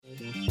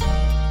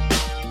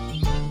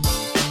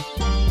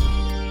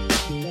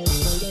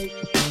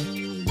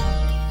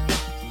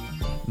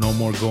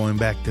more going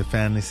back to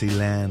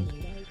Fantasyland.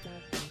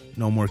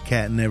 No more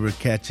cat never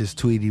catches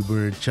Tweety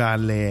Bird.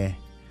 Charlie.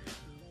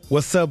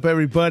 What's up,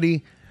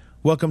 everybody?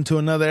 Welcome to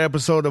another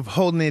episode of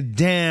Holding It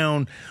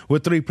Down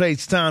with Three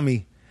Plates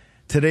Tommy.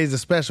 Today's a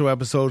special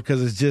episode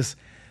because it's just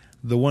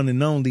the one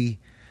and only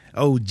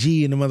OG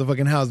in the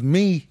motherfucking house,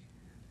 me.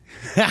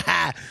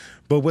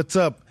 But what's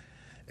up?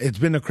 It's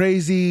been a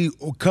crazy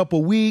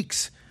couple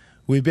weeks.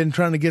 We've been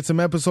trying to get some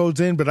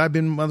episodes in, but I've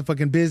been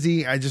motherfucking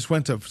busy. I just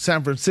went to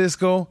San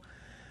Francisco.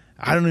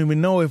 I don't even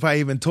know if I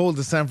even told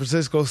the San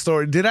Francisco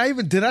story. Did I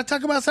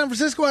talk about San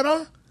Francisco at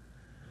all?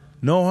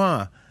 No,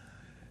 huh?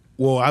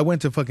 Well, I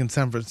went to fucking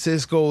San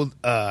Francisco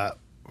a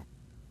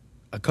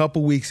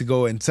couple weeks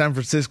ago, and San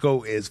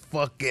Francisco is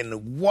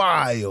fucking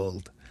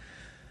wild.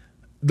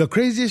 The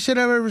craziest shit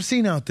I've ever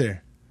seen out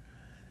there.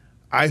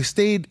 I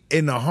stayed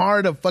in the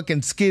heart of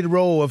fucking Skid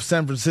Row of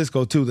San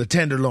Francisco, too, the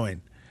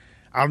Tenderloin.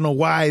 I don't know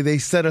why they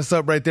set us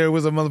up right there. It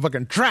was a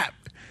motherfucking trap.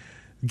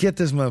 Get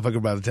this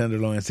motherfucker by the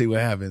Tenderloin and see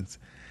what happens.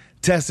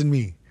 Testing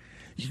me.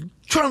 You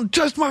trying to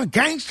test my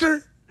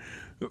gangster?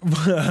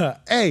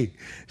 Hey,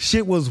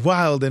 shit was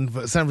wild in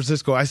San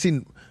Francisco. I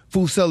seen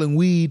fools selling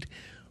weed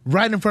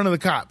right in front of the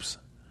cops.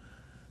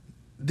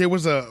 There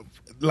was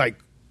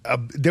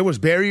there was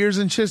barriers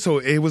and shit, so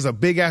it was a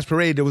big ass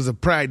parade. There was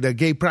the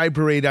gay pride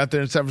parade out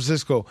there in San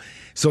Francisco.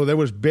 So there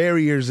was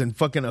barriers and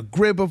fucking a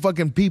grip of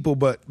fucking people.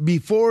 But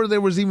before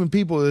there was even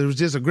people, there was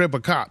just a grip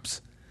of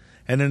cops.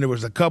 And then there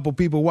was a couple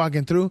people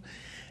walking through,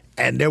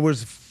 and there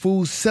was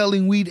fools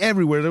selling weed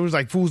everywhere. There was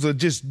like fools with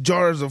just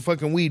jars of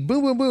fucking weed.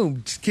 Boom, boom,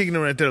 boom. Just kicking it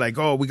right there like,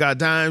 oh, we got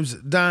dimes,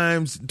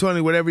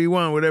 20, whatever you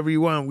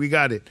want, we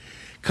got it.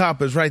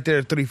 Cop is right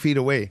there 3 feet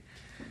away.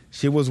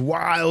 Shit was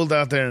wild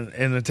out there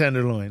in the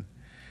Tenderloin.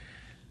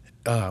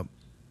 I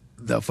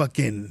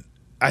seen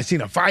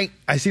a fight.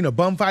 I seen a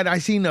bum fight. I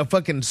seen a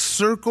fucking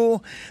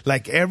circle.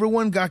 Like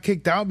everyone got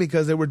kicked out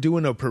because they were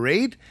doing a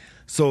parade.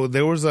 So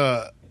there was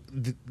a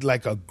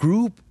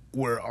group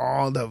where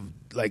all the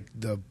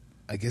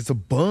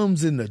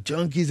bums and the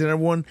junkies and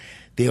everyone,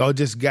 they all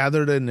just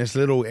gathered in this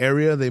little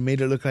area. They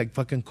made it look like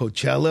fucking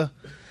Coachella.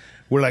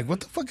 We're like, what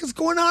the fuck is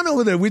going on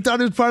over there? We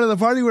thought it was part of the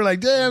party. We're like,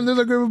 damn, there's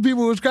a group of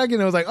people who was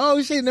cracking. I was like,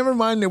 oh shit, never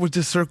mind. There was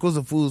just circles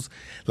of fools.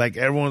 Like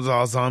everyone's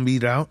all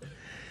zombied out.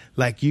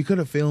 Like you could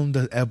have filmed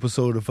the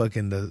episode of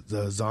fucking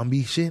the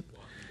zombie shit.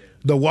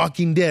 The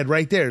Walking Dead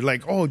right there.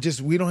 Like, oh,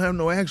 we don't have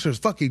no extras.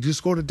 Fuck it.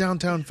 Just go to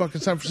downtown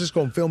fucking San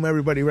Francisco and film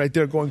everybody right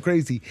there going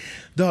crazy.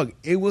 Dog,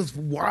 it was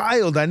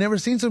wild. I never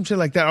seen some shit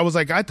like that. I was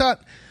like, I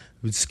thought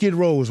Skid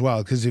Row was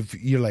wild because if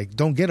you're like,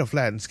 don't get a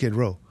flat in Skid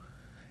Row.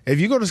 If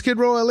you go to Skid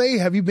Row, LA,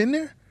 have you been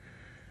there?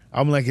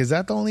 I'm like, is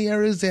that the only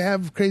areas they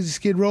have crazy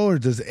Skid Row, or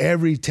does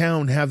every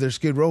town have their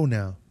Skid Row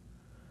now?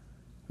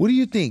 What do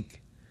you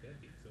think?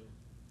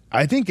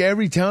 I think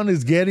every town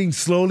is getting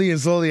slowly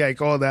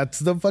like, oh, that's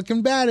the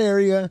fucking bad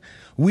area.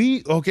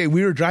 We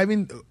were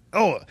driving,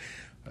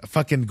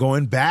 fucking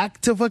going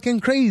back to fucking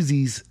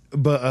crazies,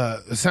 but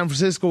San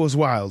Francisco was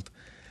wild.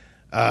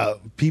 I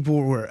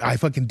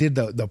fucking did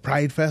the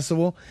Pride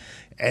Festival,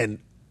 and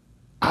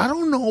I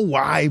don't know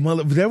why,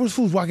 there was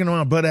fools walking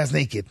around butt ass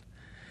naked.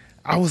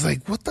 I was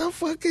like, what the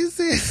fuck is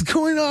this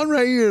going on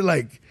right here?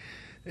 Like,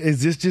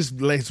 is this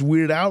just like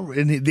weird out?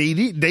 And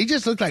they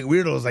just looked like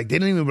weirdos. Like, they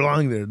didn't even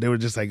belong there. They were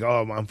just like,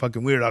 oh, I'm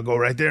fucking weird. I'll go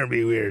right there and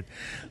be weird.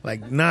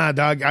 Like, nah,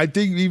 dog. I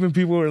think even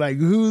people were like,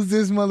 who's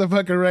this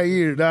motherfucker right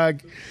here,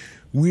 dog?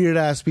 Weird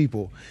ass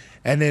people.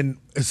 And then,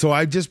 so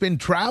I've just been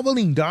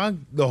traveling, dog,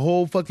 the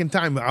whole fucking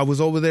time. I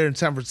was over there in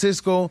San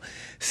Francisco,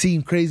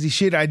 seeing crazy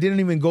shit. I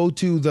didn't even go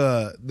to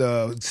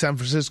the San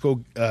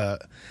Francisco,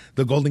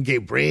 the Golden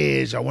Gate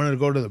Bridge. I wanted to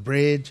go to the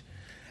bridge.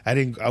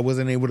 I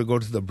wasn't able to go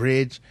to the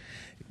bridge.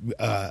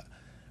 I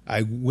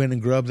went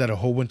and grubbed at a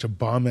whole bunch of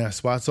bomb ass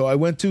spots. So I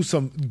went to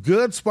some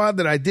good spot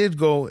that I did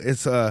go.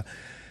 It's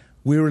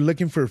we were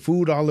looking for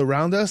food all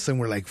around us, and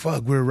we're like,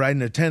 fuck, we're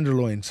riding a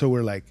Tenderloin. So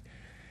we're like,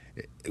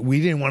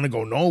 we didn't want to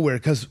go nowhere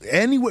because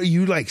anywhere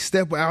you like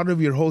step out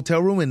of your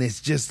hotel room and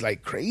it's just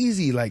like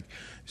crazy, like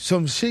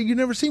some shit you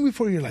never seen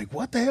before. You're like,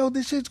 what the hell?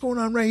 This shit's going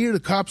on right here. The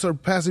cops are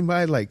passing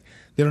by, like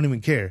they don't even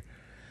care.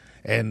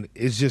 And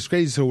it's just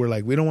crazy. So we're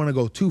like, we don't want to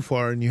go too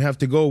far, and you have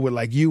to go with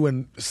like you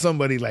and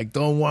somebody. Like,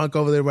 don't walk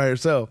over there by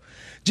yourself.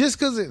 Just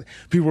because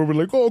people were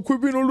like, oh,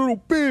 quit being a little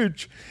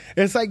bitch.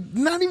 It's like,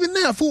 not even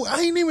that, fool.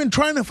 I ain't even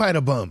trying to fight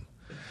a bum.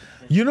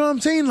 You know what I'm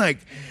saying? Like,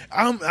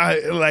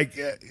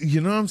 you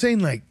know what I'm saying?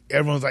 Like,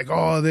 everyone's like,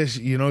 oh, this,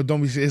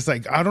 don't be, it's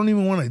like, I don't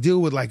even want to deal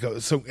with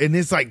and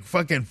it's like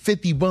fucking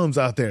 50 bums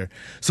out there.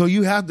 So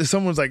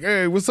someone's like,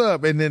 hey, what's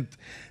up? And then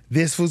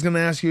this was going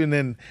to ask you, and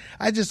then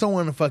I just don't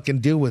want to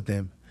fucking deal with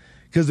them.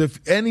 Because if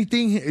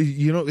anything,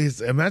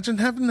 imagine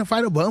having to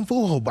fight a bum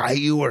fool who'll bite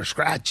you or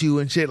scratch you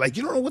and shit. Like,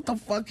 you don't know what the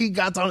fuck he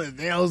got on his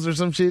nails or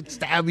some shit,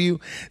 stab you.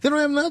 They don't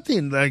have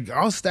nothing. Like,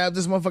 I'll stab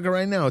this motherfucker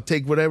right now,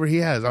 take whatever he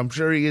has. I'm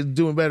sure he is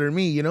doing better than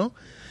me,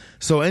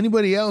 So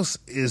anybody else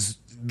is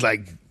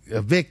like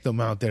a victim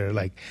out there.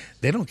 Like,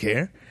 they don't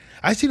care.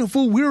 I seen a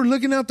fool. We were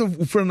looking out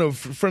from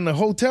the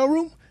hotel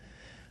room.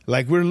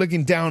 Like, we were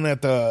looking down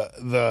at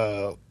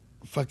the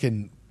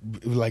fucking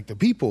like the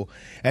people.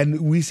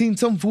 And we seen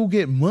some fool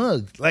get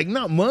mugged. Like,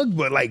 not mugged,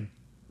 but like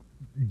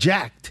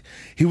jacked.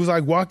 He was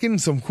like walking,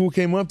 some fool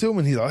came up to him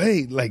and he's like,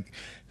 hey,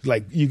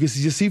 like you can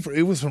just see,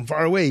 it was from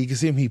far away. You can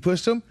see him, he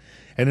pushed him.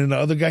 And then the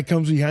other guy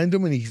comes behind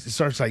him and he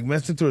starts like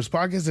messing through his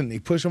pockets and he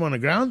push him on the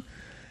ground.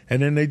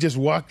 And then they just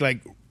walk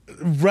like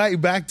right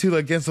back to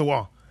against the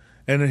wall.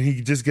 And then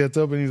he just gets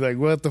up and he's like,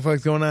 what the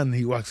fuck's going on? And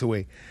he walks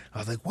away. I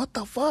was like, what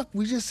the fuck?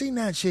 We just seen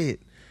that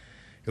shit.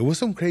 It was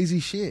some crazy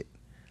shit.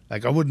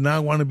 Like, I would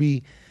not want to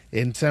be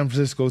in San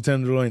Francisco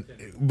Tenderloin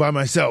by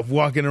myself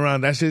walking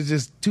around. That shit's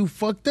just too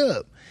fucked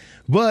up.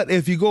 But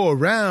if you go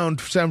around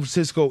San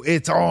Francisco,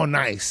 it's all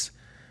nice.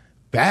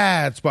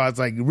 Bad spots,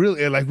 like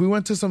really, like we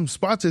went to some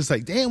spots, it's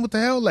like, damn, what the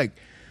hell? Like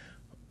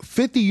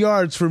 50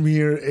 yards from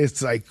here,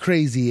 it's like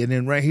crazy. And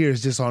then right here,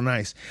 it's just all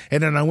nice.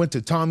 And then I went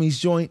to Tommy's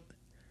Joint.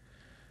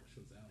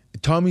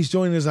 Tommy's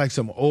Joint is like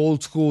some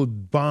old school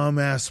bomb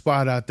ass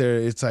spot out there.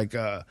 It's like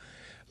kind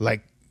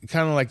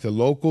of like the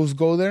locals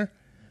go there,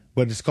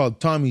 but it's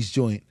called Tommy's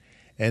Joint.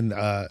 And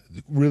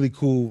really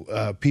cool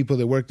people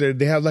that work there.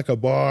 They have like a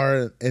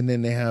bar and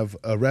then they have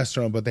a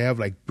restaurant, but they have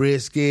like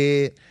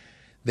brisket.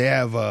 They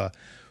have a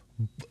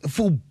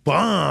full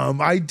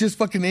bomb. I just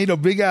fucking ate a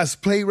big ass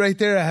plate right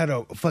there. I had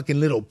a fucking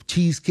little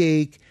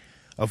cheesecake,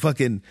 a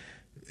fucking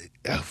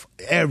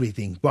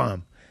everything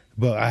bomb.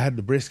 But I had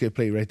the brisket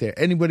plate right there.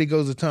 Anybody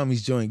goes to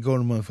Tommy's Joint, go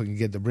to motherfucking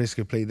get the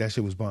brisket plate. That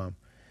shit was bomb.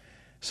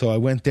 So I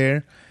went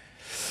there,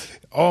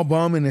 all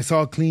bomb, and it's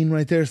all clean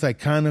right there. It's like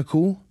kind of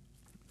cool.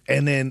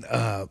 And then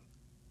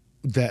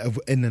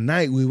in the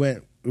night we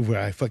went where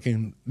I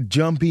fucking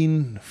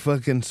jumping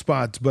fucking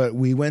spots, but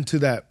we went to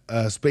that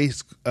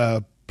place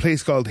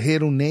called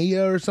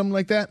Hironeya or something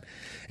like that,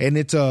 and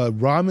it's a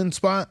ramen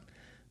spot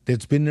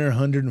that's been there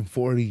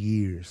 140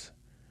 years.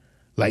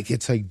 Like,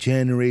 it's like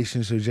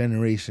generations or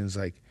generations.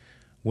 Like,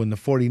 when the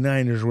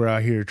 49ers were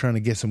out here trying to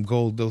get some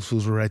gold, those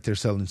fools were right there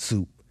selling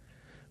soup.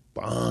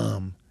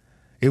 Bomb.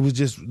 It was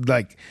just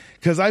like,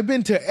 because I've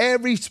been to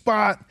every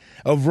spot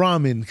of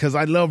ramen because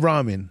I love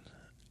ramen.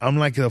 I'm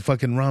like a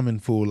fucking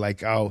ramen fool.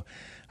 Like,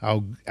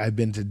 I've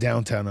been to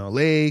downtown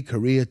LA,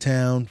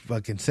 Koreatown,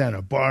 fucking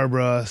Santa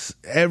Barbara,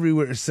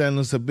 everywhere, San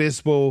Luis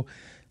Obispo,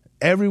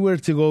 everywhere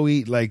to go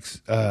eat like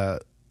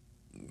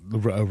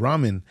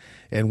ramen.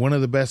 And one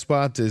of the best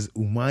spots is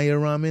Umaya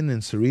Ramen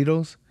in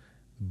Cerritos.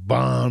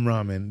 Bomb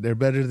ramen. They're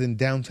better than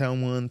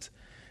downtown ones.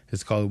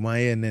 It's called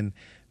Umaya. And then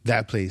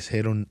that place,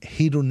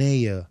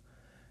 Hironeya,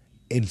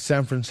 in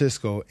San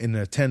Francisco, in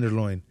the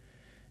Tenderloin.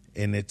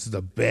 And it's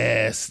the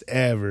best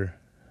ever.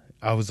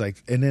 I was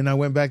like, and then I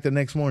went back the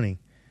next morning.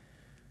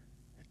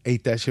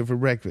 Ate that shit for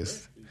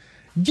breakfast.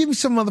 Give me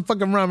some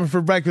motherfucking ramen for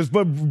breakfast.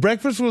 But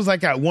breakfast was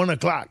like at 1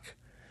 o'clock.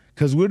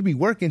 Because we'd be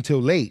working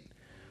till late.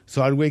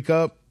 So I'd wake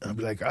up, I'd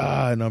be like,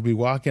 and I'll be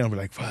walking. I'll be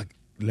like, fuck,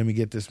 let me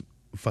get this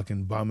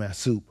fucking bomb ass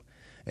soup.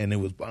 And it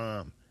was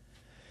bomb.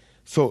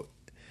 So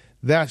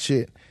that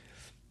shit.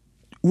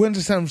 Went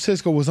to San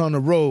Francisco, was on the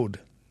road.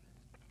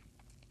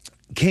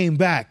 Came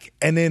back.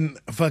 And then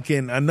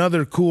fucking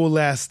another cool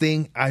last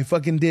thing. I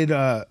fucking did,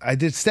 I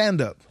did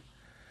stand up.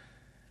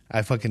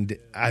 I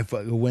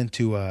went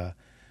to,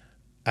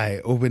 I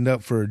opened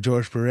up for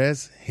George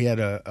Perez. He had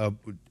a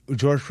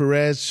George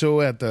Perez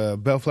show at the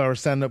Bellflower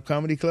Stand-Up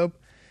Comedy Club.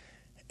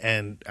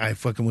 And I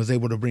fucking was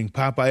able to bring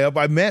Popeye up.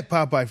 I met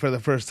Popeye for the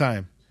first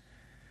time.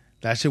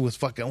 That shit was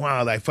fucking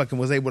wild. I fucking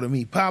was able to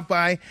meet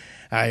Popeye.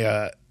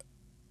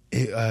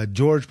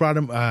 George brought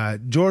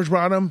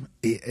him.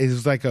 It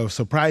was like a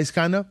surprise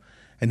kind of.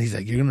 And he's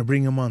like, you're going to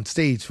bring him on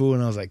stage, fool.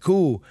 And I was like,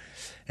 cool.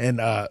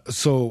 And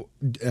so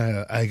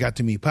I got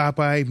to meet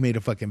Popeye, made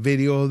a fucking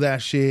video of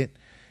that shit.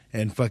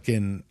 And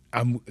fucking,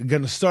 I'm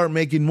going to start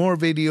making more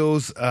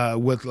videos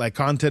with like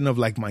content of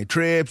like my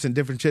trips and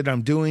different shit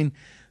I'm doing.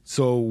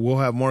 So we'll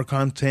have more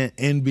content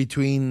in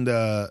between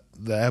the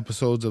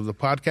episodes of the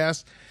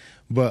podcast.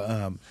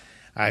 But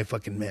I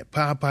fucking met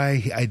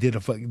Popeye. I did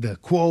the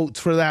quotes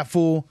for that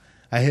fool.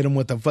 I hit him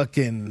with the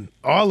fucking,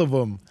 all of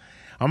them.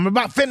 I'm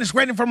about finished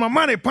waiting for my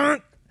money,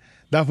 punk.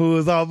 That fool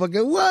was all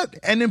fucking, what?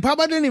 And then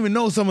Popeye didn't even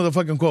know some of the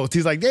fucking quotes.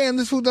 He's like, damn,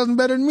 this fool doesn't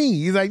better than me.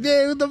 He's like,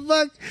 damn, what the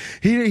fuck?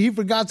 He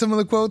forgot some of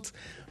the quotes.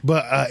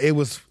 But it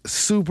was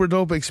super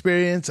dope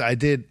experience.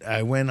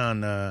 I went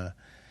on,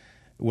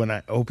 when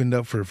I opened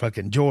up for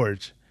fucking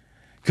George.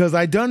 Because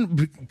I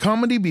done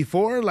comedy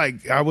before.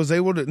 Like, I was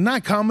able to,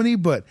 not comedy,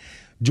 but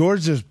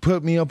George just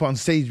put me up on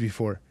stage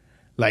before.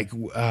 Like,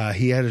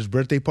 he had his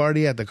birthday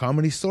party at the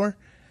Comedy Store.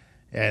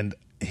 And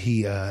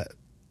he,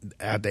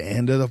 at the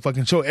end of the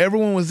fucking show,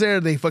 everyone was there.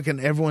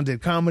 Everyone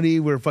did comedy.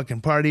 We were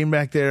fucking partying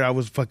back there. I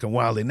was fucking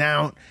wilding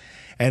out.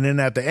 And then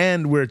at the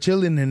end, we were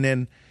chilling. And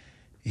then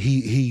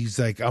he's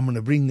like, I'm going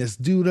to bring this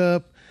dude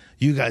up.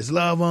 You guys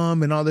love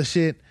him and all this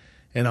shit.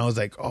 And I was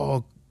like,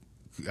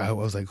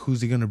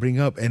 who's he going to bring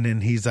up? And then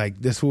he's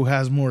like, this fool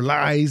has more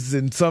lies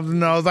and something.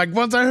 And I was like,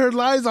 once I heard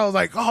lies, I was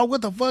like, oh,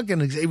 what the fuck?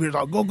 And Xavier's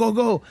like,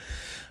 go.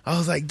 I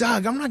was like,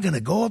 dog, I'm not going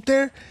to go up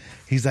there.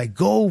 He's like,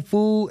 go,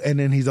 fool. And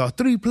then he's all,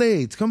 3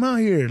 plates, come out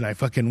here. And I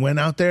fucking went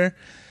out there.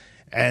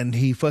 And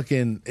he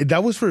fucking,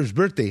 that was for his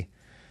birthday.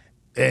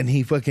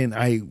 and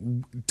I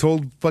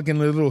told fucking a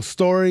little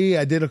story.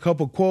 I did a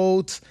couple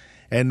quotes,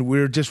 and we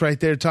were just right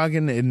there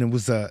talking, and it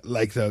was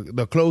like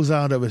the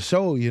closeout of a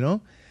show, you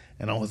know?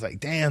 And I was like,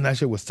 damn, that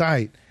shit was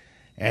tight.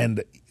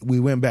 And we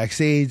went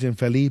backstage, and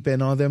Felipe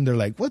and all them, they're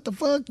like, what the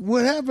fuck?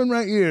 What happened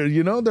right here?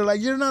 You know? They're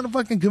like, you're not a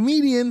fucking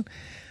comedian.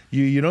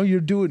 You know,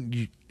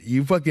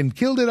 you fucking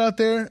killed it out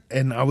there.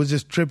 And I was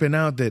just tripping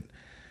out that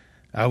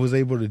I was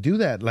able to do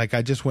that. Like,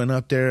 I just went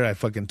up there, I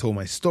fucking told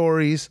my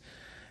stories,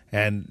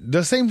 and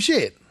the same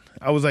shit.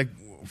 I was like,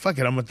 fuck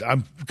it,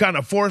 I'm kind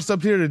of forced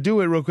up here to do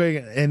it real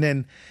quick. And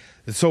then,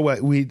 so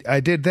I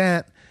did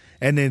that.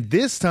 And then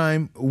this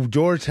time,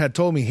 George had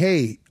told me,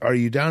 hey, are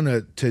you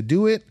down to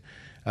do it?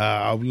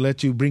 I'll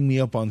let you bring me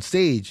up on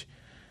stage.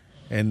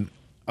 And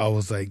I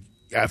was like,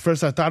 at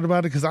first I thought about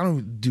it because I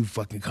don't do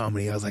fucking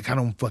comedy. I was like, I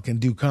don't fucking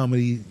do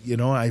comedy. You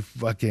know, I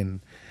fuck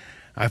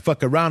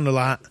around a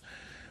lot,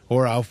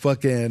 or I'll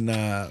fucking,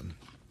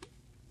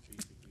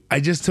 I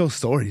just tell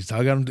stories.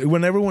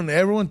 When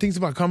everyone thinks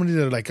about comedy,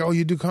 they're like, oh,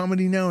 you do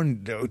comedy now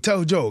and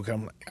tell a joke.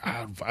 I'm like,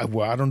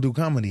 I don't do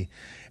comedy.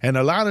 And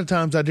a lot of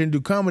times I didn't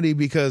do comedy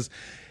because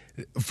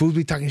fools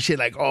be talking shit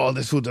like, oh,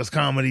 this fool does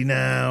comedy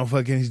now.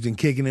 Fucking, he's been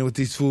kicking it with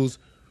these fools.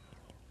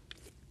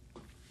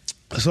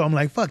 So I'm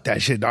like, fuck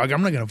that shit, dog.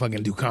 I'm not going to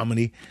fucking do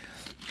comedy.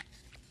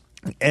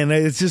 And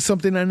it's just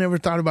something I never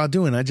thought about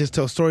doing. I just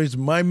tell stories.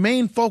 My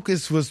main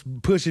focus was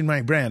pushing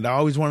my brand. I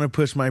always want to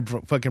push my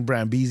fucking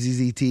brand,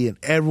 BZZT. And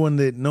everyone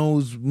that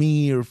knows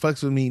me or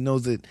fucks with me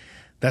knows that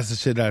that's the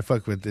shit that I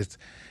fuck with. It's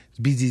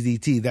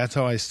BZZT. That's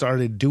how I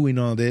started doing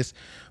all this,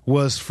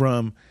 was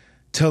from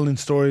telling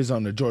stories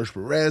on the George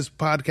Perez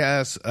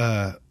podcast.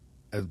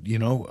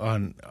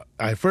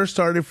 I first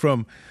started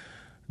from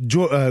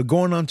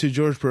going on to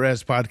George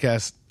Perez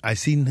podcast. I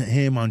seen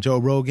him on Joe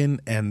Rogan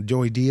and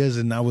Joey Diaz,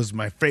 and that was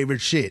my favorite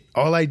shit.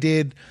 All I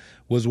did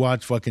was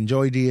watch fucking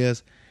Joey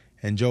Diaz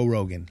and Joe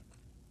Rogan.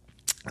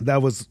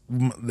 That was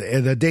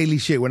the daily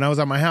shit. When I was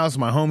at my house,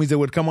 my homies that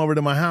would come over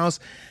to my house,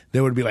 they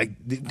would be like,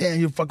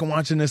 damn, you're fucking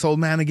watching this old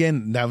man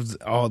again? That was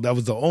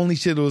the only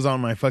shit that was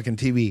on my fucking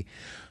TV.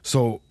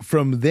 So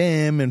from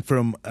them and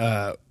from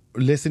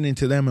listening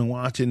to them and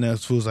watching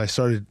those fools, I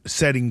started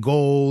setting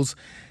goals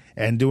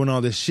and doing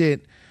all this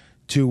shit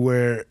to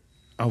where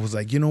I was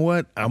like, you know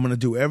what? I'm going to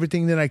do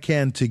everything that I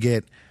can to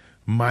get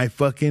my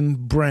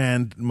fucking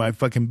brand, my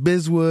fucking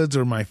Bizwoods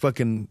or my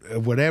fucking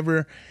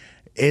whatever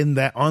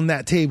on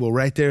that table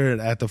right there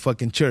at the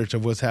fucking church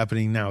of what's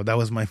happening now. That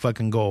was my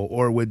fucking goal,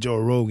 or with Joe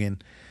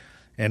Rogan.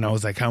 And I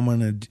was like, how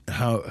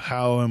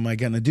am I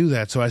going to do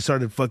that? So I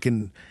started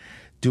fucking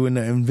doing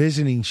the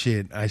envisioning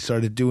shit. I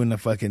started doing the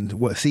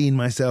fucking seeing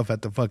myself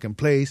at the fucking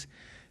place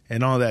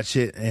and all that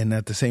shit, and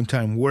at the same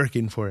time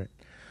working for it.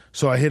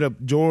 So I hit up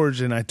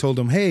George and I told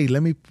him, hey,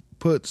 let me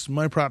put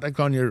my product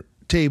on your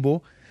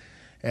table,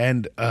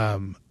 and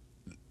I'll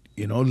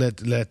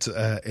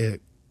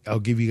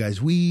give you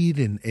guys weed,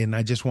 and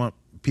I just want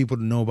people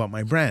to know about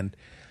my brand.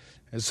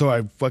 And so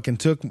I fucking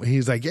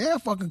he's like, yeah,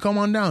 fucking come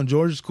on down.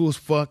 George is cool as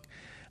fuck.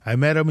 I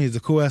met him. He's a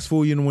cool ass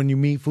fool. You know, when you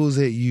meet fools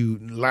that you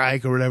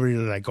like or whatever,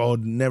 you're like, oh,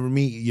 never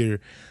meet your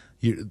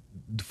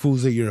the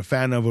fools that you're a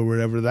fan of or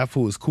whatever. That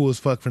fool was cool as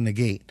fuck from the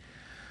gate.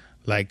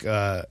 Like,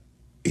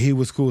 he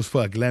was cool as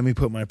fuck. Let me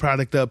put my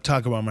product up,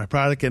 talk about my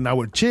product, and I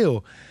would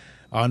chill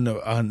in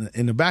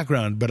the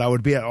background. But I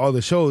would be at all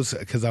the shows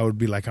because I would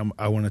be like,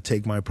 I want to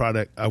take my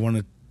product. I want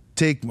to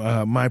take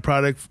my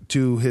product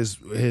to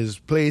his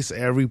place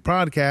every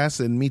podcast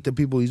and meet the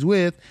people he's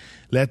with,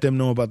 let them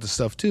know about the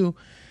stuff too,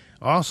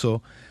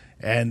 also.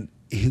 And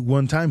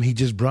one time he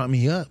just brought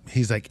me up.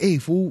 He's like, hey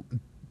fool,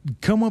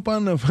 come up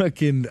on the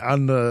fucking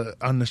on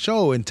the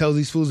show and tell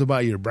these fools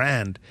about your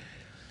brand.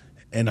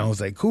 And I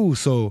was like, cool.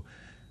 So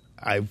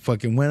I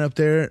fucking went up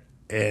there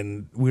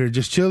and we were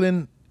just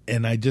chilling,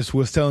 and I just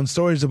was telling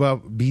stories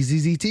about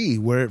BZZT,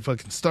 where it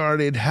fucking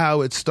started,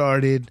 how it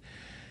started,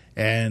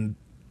 and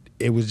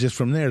it was just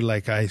from there.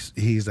 Like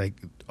he's like,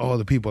 oh,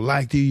 the people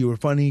liked you were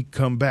funny,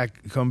 come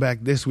back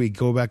this week,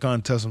 go back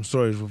on, tell some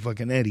stories with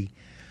fucking Eddie.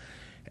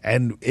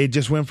 And it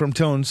just went from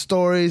telling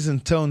stories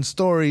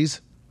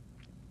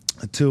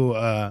to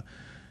I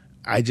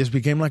just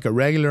became like a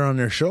regular on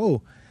their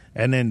show.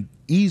 And then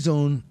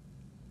E-Zone,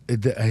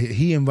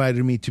 he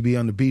invited me to be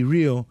on the Be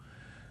Real,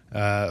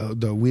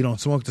 the We Don't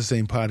Smoke the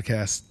Same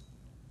podcast,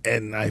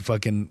 and I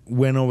fucking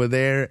went over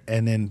there,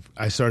 and then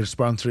I started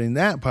sponsoring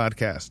that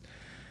podcast,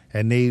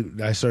 and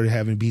I started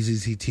having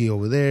BZCT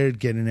over there,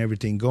 getting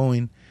everything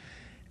going,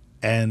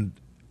 and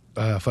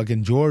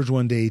fucking George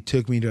one day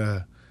took me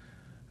to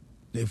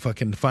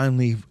fucking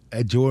finally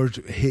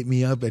George hit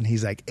me up, and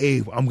he's like,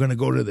 hey, I'm gonna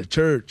go to the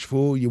church,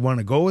 fool, you want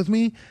to go with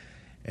me?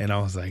 And I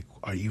was like,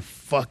 are you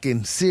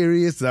fucking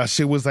serious? That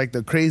shit was like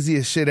the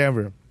craziest shit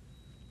ever.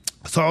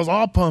 So I was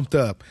all pumped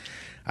up.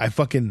 I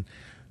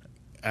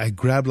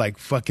grabbed like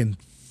fucking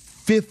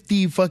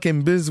 50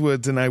 fucking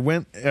Bizwoods, and I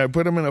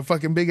put them in a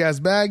fucking big ass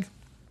bag.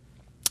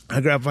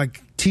 I grabbed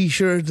like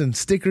t-shirts and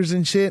stickers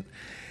and shit.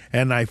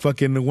 And I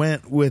fucking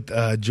went with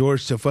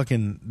George to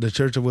fucking the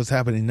Church of What's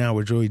Happening Now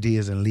with Joey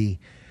Diaz and Lee.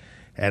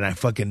 and I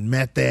fucking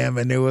met them,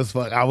 and I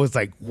was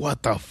like,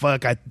 what the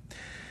fuck?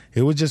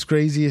 It was just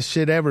craziest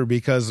shit ever,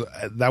 because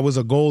that was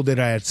a goal that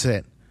I had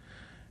set.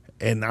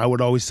 And I would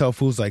always tell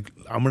fools, like,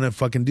 I'm going to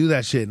fucking do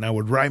that shit. And I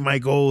would write my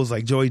goals.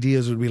 Like, Joey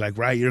Diaz would be like,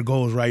 write your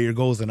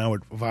goals. And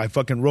I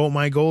fucking wrote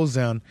my goals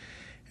down.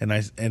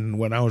 And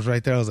when I was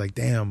right there, I was like,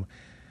 damn,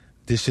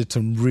 this shit's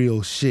some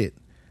real shit.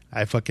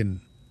 I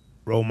fucking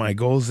wrote my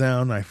goals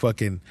down. I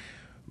fucking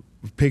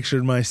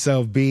pictured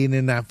myself being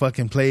in that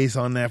fucking place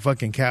on that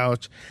fucking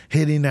couch,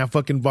 hitting that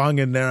fucking bong,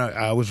 and there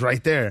I was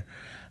right there.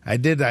 I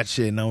did that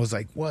shit, and I was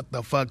like, what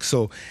the fuck?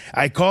 So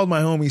I called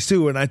my homies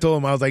too, and I told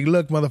them, I was like,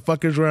 look,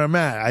 motherfuckers, where I'm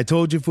at. I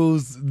told you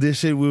fools this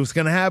shit was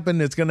gonna happen.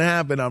 It's gonna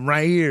happen. I'm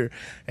right here.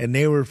 And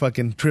they were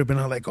fucking tripping.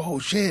 I was like, oh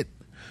shit,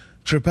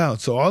 trip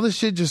out. So all this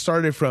shit just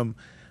started from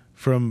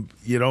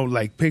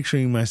like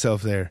picturing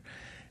myself there.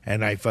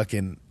 And I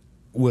fucking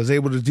was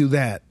able to do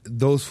that.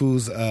 Those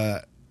fools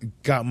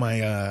got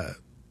my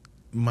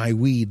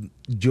weed.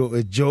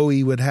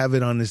 Joey would have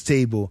it on his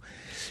table.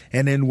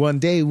 And then one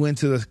day we went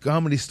to the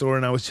comedy store,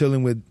 and I was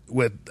chilling with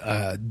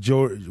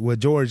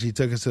George. He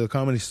took us to the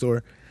comedy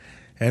store,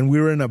 and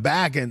we were in the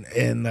back and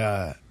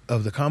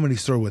of the comedy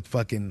store with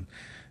fucking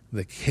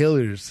the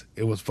killers.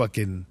 It was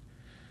fucking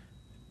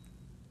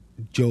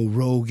Joe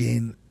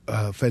Rogan,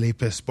 Felipe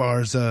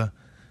Esparza.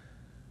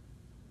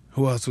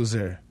 Who else was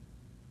there?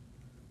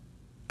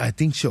 I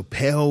think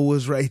Chappelle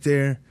was right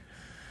there.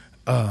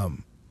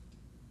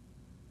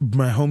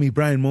 My homie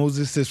Brian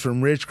Moses is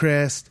from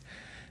Ridgecrest.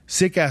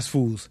 Sick ass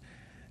fools.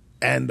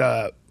 And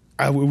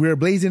we were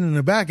blazing in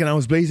the back, and I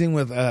was blazing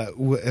with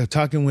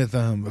talking with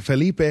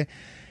Felipe,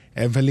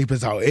 and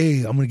Felipe's like,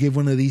 hey, I'm gonna give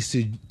one of these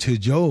to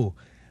Joe.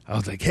 I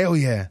was like, hell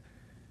yeah.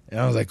 And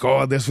I was like,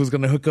 oh, this was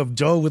gonna hook up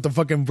Joe with the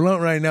fucking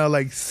blunt right now,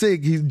 like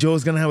sick.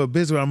 Joe's gonna have a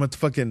biz where I'm gonna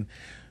fucking,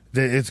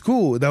 it's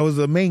cool. That was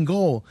the main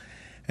goal.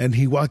 And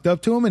he walked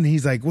up to him, and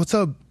he's like, what's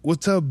up,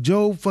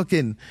 Joe?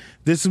 Fucking,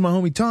 this is my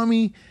homie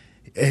Tommy.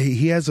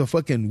 He has a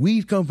fucking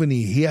weed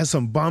company. He has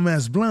some bomb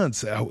ass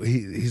blunts.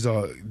 He's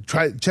all,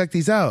 check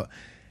these out.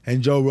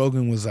 And Joe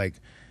Rogan was like,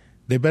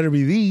 they better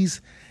be these.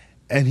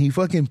 And he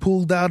fucking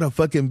pulled out a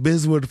fucking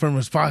Bizwood from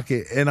his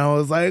pocket. And I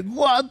was like,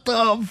 what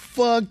the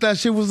fuck? That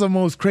shit was the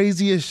most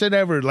craziest shit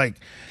ever. Like,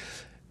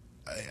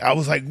 I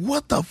was like,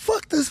 what the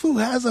fuck? This fool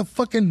has a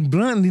fucking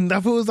blunt. And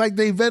that fool was like,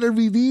 they better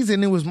be these.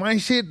 And it was my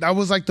shit. That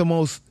was like the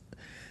most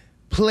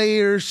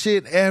player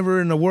shit ever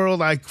in the world.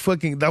 Like,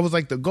 fucking, that was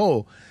like the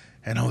goal.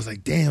 And I was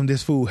like, damn,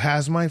 this fool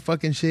has my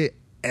fucking shit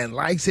and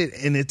likes it,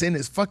 and it's in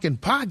his fucking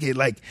pocket.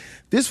 Like,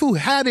 this fool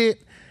had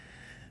it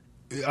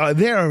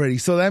there already.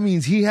 So that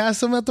means he has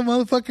some at the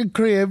motherfucking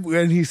crib.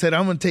 And he said,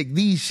 I'm going to take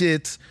these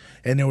shits,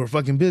 and they were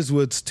fucking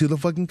Bizwoods, to the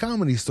fucking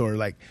comedy store.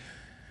 Like,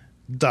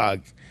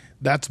 dog,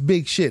 that's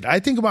big shit. I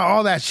think about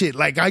all that shit.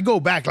 Like, I go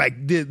back,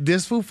 like,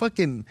 this fool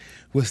fucking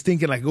was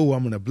thinking, like, oh,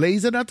 I'm going to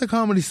blaze it at the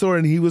comedy store.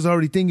 And he was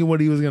already thinking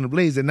what he was going to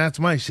blaze, and that's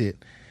my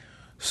shit.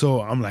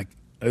 So I'm like,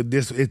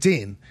 it's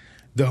in.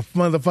 The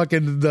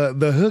motherfucking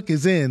the hook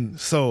is in.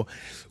 So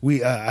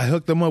I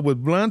hooked him up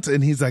with blunts,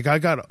 and he's like, I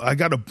got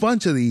a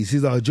bunch of these.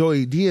 He's like,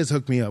 Joey Diaz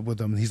hooked me up with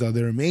them. He's like,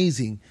 they're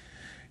amazing.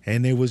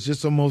 And it was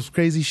just the most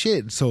crazy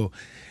shit. So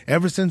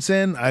ever since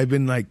then, I've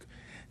been like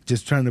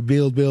just trying to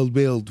build,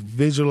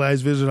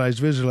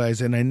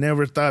 visualize. And I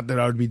never thought that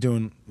I would be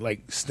doing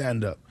like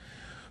stand up.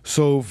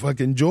 So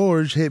fucking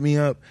George hit me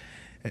up,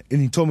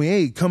 and he told me,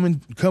 hey, come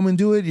and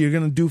do it. You're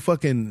gonna do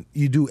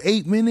you do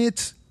 8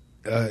 minutes.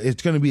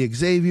 It's going to be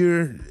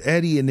Xavier,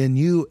 Eddie, and then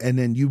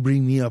you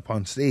bring me up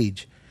on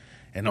stage.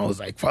 And I was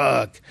like,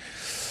 fuck.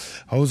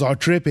 I was all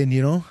tripping,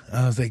 you know?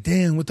 I was like,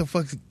 damn, what the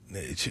fuck?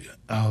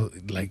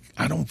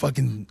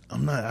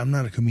 I'm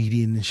not a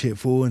comedian and shit,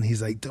 fool. And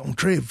he's like, don't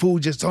trip, fool.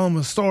 Just tell him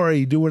a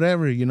story. Do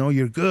whatever, you know?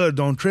 You're good.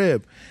 Don't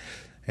trip.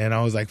 And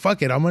I was like,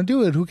 fuck it. I'm going to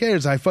do it. Who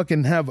cares? I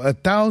fucking have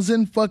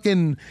 1,000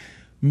 fucking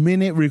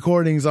minute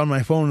recordings on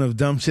my phone of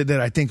dumb shit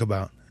that I think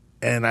about.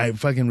 And I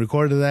fucking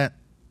recorded that.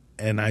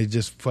 And I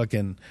just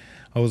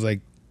I was like,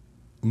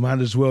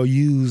 might as well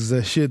use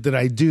the shit that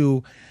I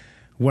do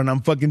when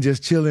I'm fucking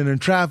just chilling in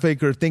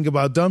traffic or think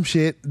about dumb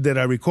shit that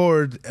I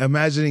record,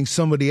 imagining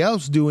somebody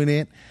else doing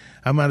it.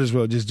 I might as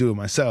well just do it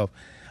myself.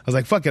 I was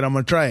like, fuck it, I'm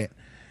going to try it.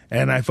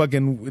 And I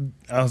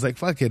was like,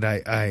 fuck it.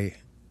 I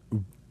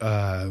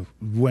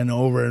went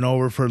over and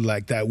over for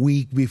like that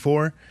week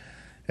before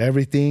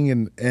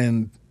everything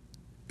and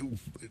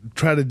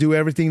try to do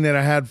everything that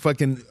I had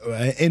fucking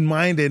in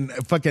mind, and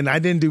fucking I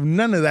didn't do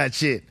none of that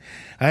shit.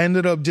 I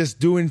ended up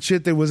just doing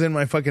shit that was in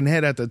my fucking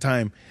head at the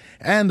time,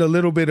 and a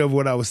little bit of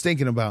what I was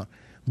thinking about,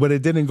 but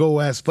it didn't go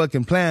as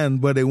fucking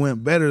planned, but it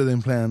went better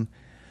than planned.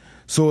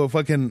 So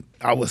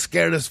I was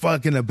scared as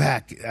fuck in the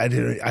back.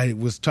 I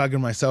was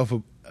talking myself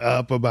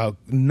up about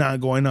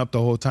not going up the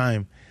whole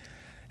time,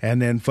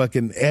 and then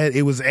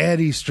it was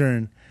Eddie's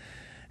turn.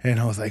 And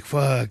I was like,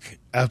 fuck,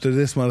 after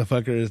this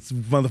motherfucker, it's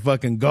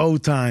motherfucking go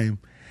time.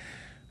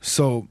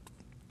 So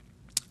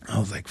I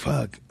was like,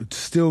 fuck,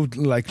 still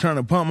like trying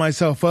to pump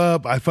myself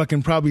up. I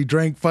fucking probably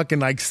drank fucking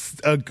like,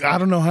 I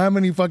don't know how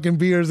many fucking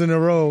beers in a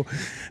row.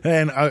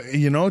 And,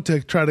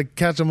 to try to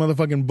catch a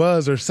motherfucking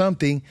buzz or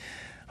something.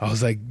 I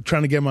was like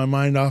trying to get my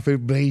mind off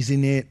it,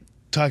 blazing it,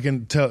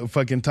 talking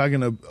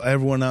to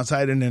everyone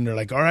outside. And then they're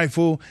like, all right,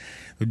 fool.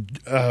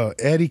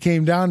 Eddie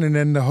came down and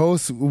then the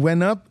host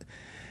went up.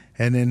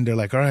 And then they're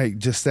like, all right,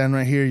 just stand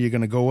right here. You're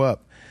going to go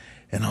up.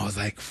 And I was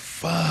like,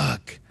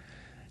 fuck.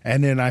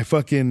 And then I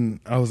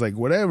was like,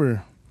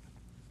 whatever.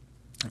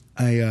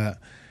 They're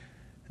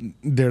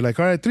like,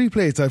 all right, 3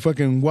 plates. I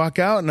fucking walk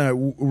out,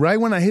 and right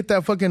when I hit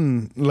that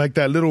fucking, like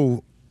that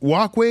little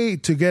walkway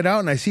to get out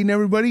and I seen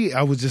everybody,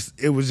 it was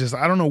just,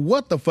 I don't know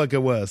what the fuck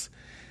it was.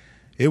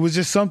 It was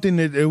just something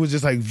that, it was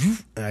just like,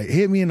 it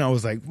hit me and I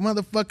was like,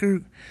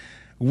 motherfucker,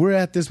 we're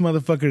at this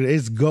motherfucker.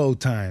 It's go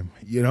time.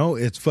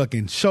 It's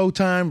fucking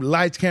showtime,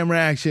 lights, camera,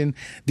 action.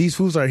 These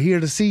fools are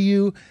here to see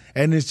you.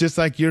 And it's just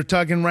like you're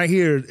talking right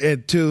here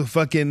to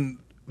fucking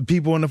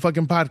people on the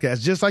fucking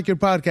podcast, just like you're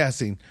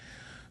podcasting.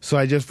 So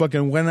I just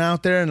fucking went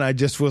out there and I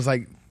just was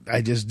like,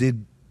 I just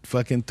did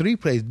fucking 3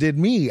 plays, did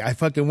me. I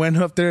fucking went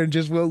up there and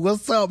just,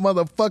 what's up,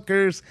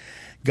 motherfuckers?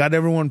 Got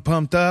everyone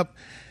pumped up.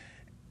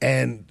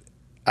 And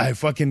I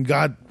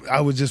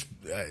was just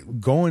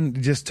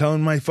going, just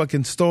telling my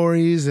fucking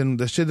stories and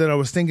the shit that I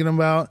was thinking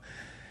about.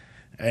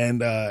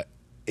 And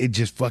it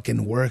just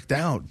fucking worked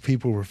out.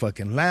 People were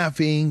fucking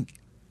laughing.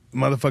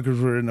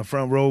 Motherfuckers were in the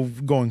front row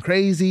going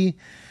crazy.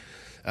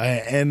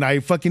 And I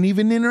fucking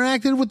even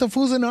interacted with the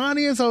fools in the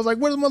audience. I was like,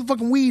 where the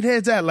motherfucking weed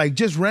heads at? Like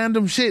just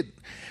random shit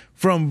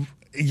from,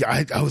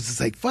 I was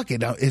just like, fuck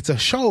it. It's a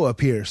show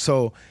up here.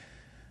 So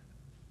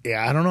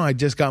yeah, I don't know. I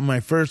just got my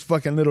first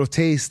fucking little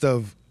taste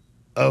of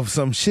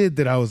some shit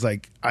that I was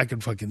like, I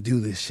could fucking do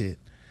this shit.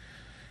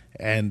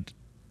 And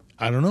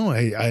I don't know.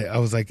 I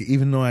was like,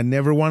 even though I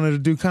never wanted to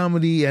do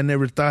comedy, I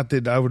never thought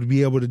that I would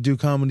be able to do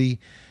comedy.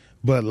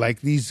 But like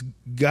these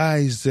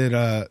guys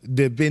that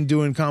they've been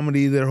doing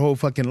comedy their whole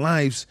fucking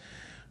lives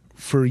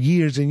for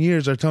years and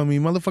years are telling me,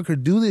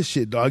 motherfucker, do this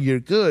shit, dog. You're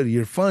good.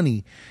 You're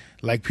funny.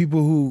 Like people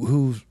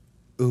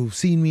who've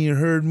seen me or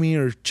heard me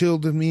or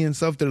chilled with me and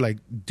stuff, they're like,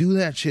 do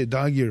that shit,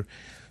 dog. You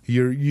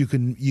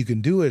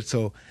can do it.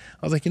 So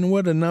I was like, you know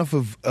what? Enough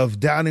of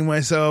doubting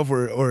myself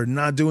or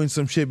not doing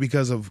some shit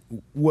because of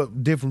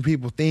what different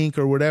people think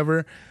or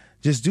whatever.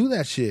 Just do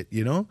that shit,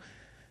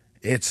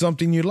 It's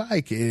something you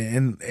like.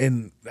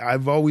 And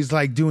I've always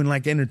liked doing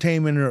like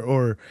entertainment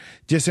or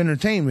just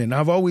entertainment.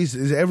 I've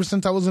always, ever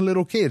since I was a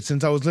little kid,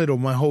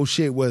 my whole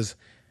shit was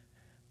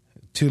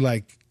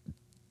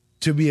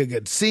to be a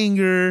good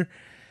singer,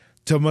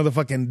 to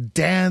motherfucking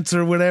dance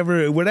or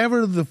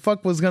whatever the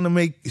fuck was going to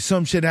make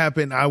some shit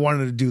happen. I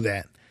wanted to do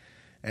that.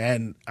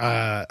 And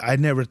I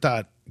never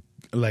thought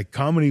like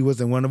comedy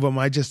wasn't one of them.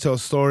 I just tell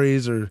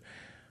stories or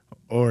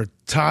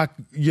talk,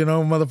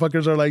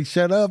 motherfuckers are like,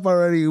 shut up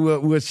already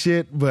with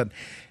shit. But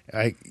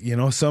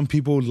some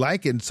people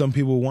like it and some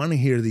people want to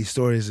hear these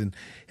stories and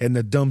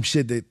the dumb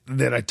shit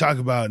that I talk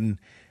about. And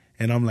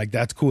I'm like,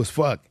 that's cool as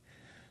fuck.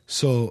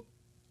 So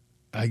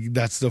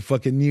that's the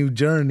fucking new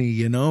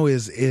journey,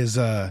 is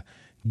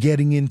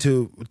getting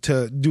into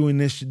doing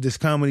this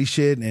comedy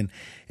shit and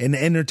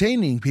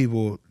entertaining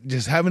people,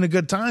 just having a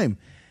good time.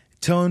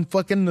 Telling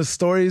fucking the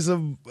stories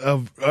of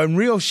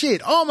real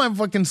shit. All my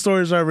fucking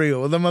stories are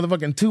real. The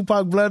motherfucking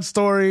Tupac blood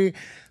story,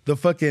 the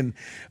fucking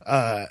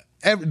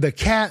the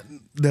cat,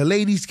 the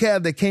lady's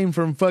cat that came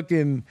from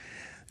fucking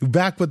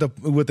back with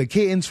the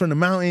kittens from the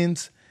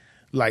mountains,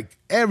 like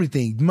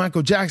everything.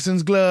 Michael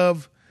Jackson's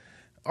glove,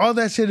 all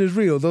that shit is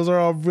real. Those are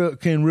all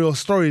real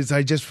stories.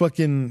 I just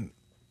fucking,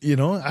 I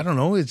don't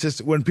know. It's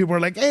just when people are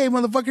like, hey,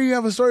 motherfucker, you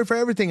have a story for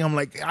everything. I'm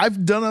like,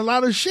 I've done a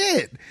lot of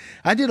shit.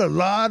 I did a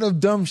lot of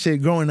dumb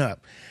shit growing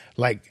up.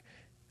 Like,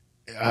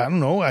 I don't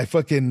know. I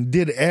fucking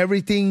did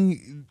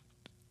everything,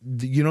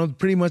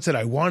 pretty much that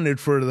I wanted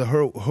for the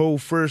whole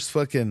first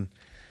fucking,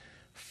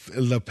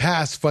 the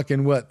past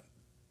fucking,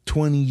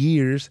 20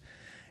 years.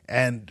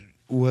 And,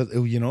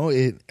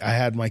 I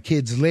had my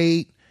kids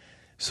late.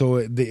 So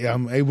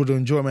I'm able to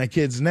enjoy my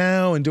kids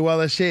now and do all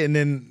that shit. And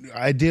then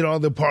I did all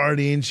the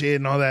partying shit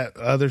and all that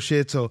other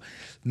shit. So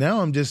now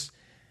I'm just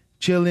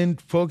chilling,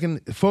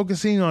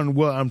 focusing on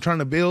what I'm trying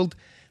to build.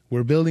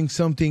 We're building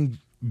something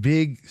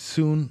big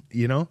soon,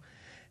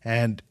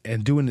 and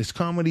doing this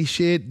comedy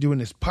shit, doing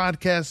this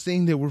podcast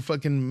thing that we're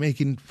fucking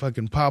making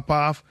fucking pop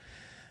off.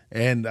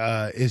 And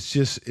it's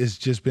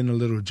just been a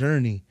little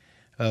journey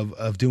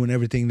of doing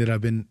everything that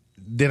I've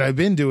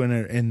been doing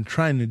and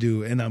trying to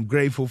do. And I'm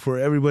grateful for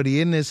everybody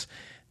in this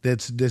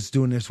that's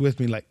doing this with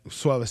me, like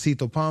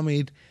Suavecito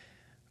Pomade.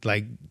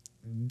 Like,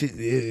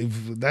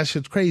 that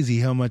shit's crazy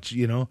how much,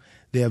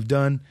 they have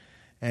done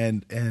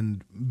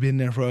and been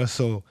there for us.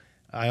 So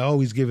I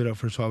always give it up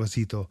for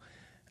Suavecito.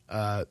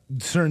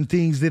 Certain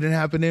things didn't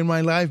happen in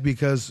my life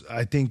because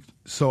I think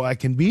so I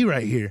can be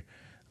right here.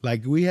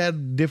 Like, we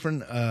had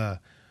different,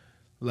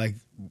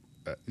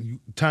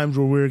 times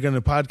where we were going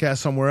to podcast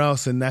somewhere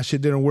else and that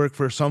shit didn't work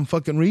for some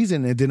fucking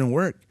reason. It didn't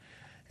work.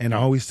 And I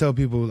always tell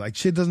people, like,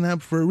 shit doesn't happen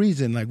for a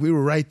reason. Like, we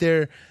were right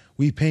there.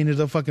 We painted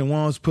the fucking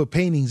walls, put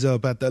paintings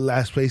up at the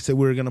last place that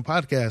we were going to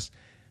podcast.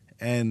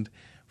 And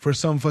for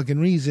some fucking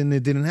reason,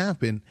 it didn't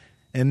happen.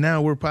 And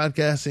now we're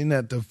podcasting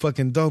at the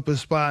fucking dopest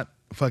spot,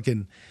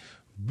 fucking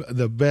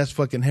the best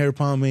fucking hair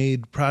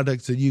pomade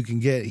products that you can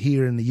get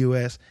here in the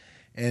U.S.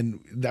 And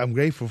I'm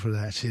grateful for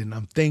that shit. And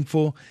I'm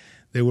thankful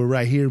that we're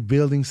right here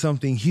building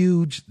something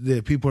huge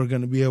that people are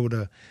going to be able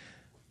to,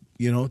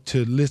 you know,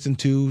 to listen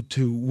to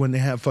when they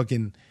have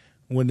fucking,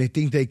 when they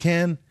think they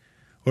can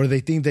or they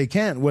think they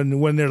can't.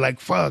 When they're like,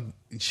 fuck,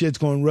 shit's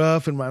going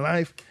rough in my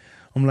life.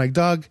 I'm like,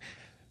 dog,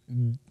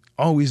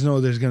 always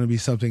know there's going to be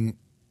something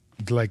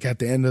like at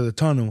the end of the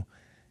tunnel.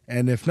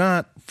 And if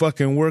not,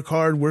 fucking work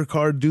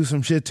hard, do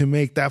some shit to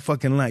make that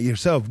fucking light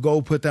yourself.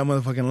 Go put that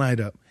motherfucking light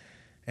up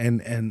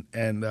and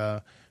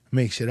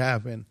make shit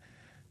happen.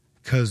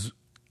 'Cause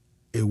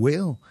it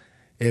will.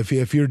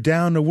 If you're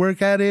down to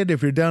work at it,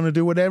 if you're down to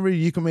do whatever,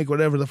 you can make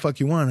whatever the fuck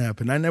you want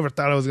happen. I never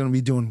thought I was going to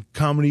be doing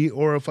comedy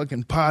or a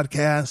fucking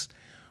podcast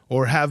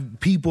or have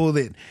people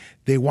that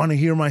they want to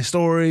hear my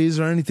stories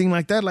or anything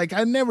like that. Like,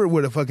 I never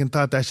would have fucking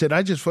thought that shit.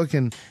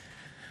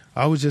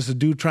 I was just a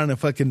dude trying to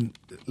fucking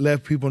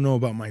let people know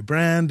about my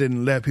brand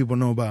and let people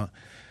know about,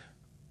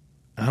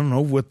 I don't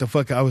know what the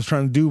fuck I was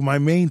trying to do. My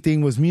main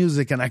thing was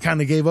music, and I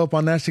kind of gave up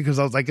on that shit because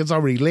I was like, it's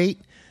already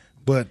late.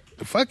 But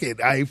fuck it,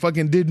 I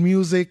fucking did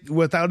music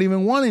without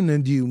even wanting to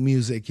do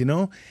music, you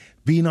know?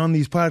 Being on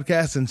these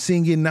podcasts and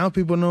singing, now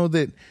people know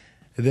that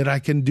I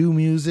can do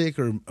music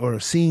or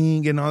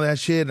sing and all that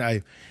shit.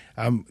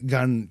 I'm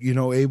gotten, you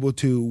know, able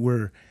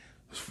to,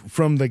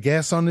 from the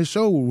guests on the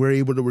show, we're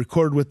able to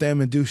record with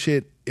them and do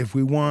shit if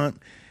we want.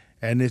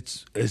 And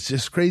it's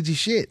just crazy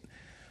shit.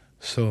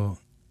 So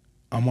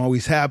I'm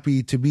always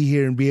happy to be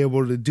here and be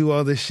able to do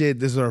all this shit.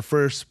 This is our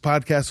first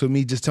podcast with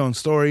me just telling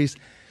stories.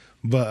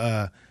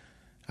 But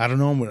I don't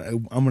know,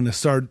 I'm going to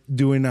start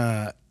doing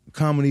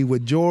comedy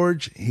with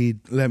George. He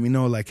let me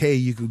know, like, hey,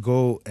 you could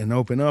go and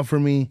open up for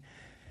me.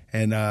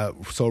 And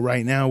so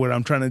right now what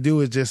I'm trying to do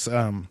is just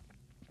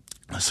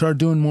start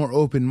doing more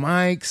open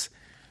mics.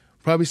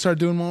 Probably start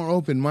doing more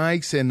open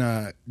mics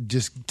and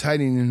just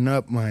tightening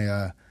up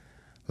my,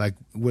 like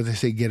what they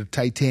say, get a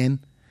tight 10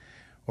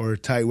 or a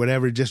tight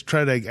whatever. Just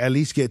try to at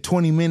least get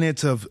 20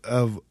 minutes of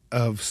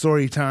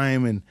story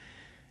time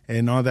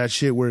and all that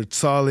shit where it's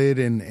solid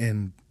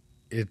and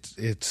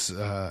it's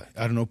I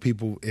don't know,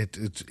 people,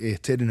 it's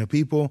hitting the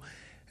people.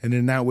 And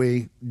then that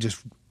way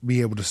just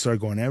be able to start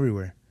going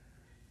everywhere.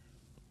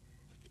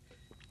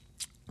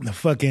 The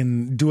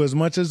fucking do as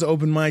much as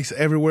open mics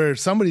everywhere.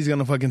 Somebody's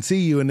gonna fucking see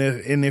you, and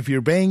if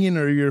you're banging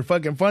or you're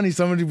fucking funny,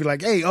 somebody will be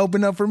like, "Hey,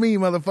 open up for me,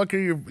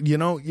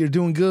 motherfucker! You're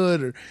doing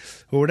good or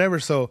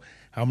whatever." So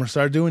I'm gonna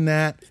start doing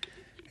that,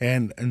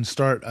 and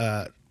start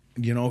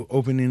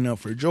opening up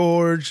for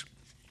George.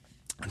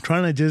 I'm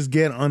trying to just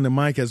get on the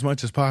mic as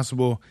much as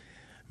possible,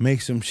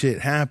 make some shit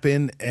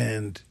happen,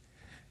 and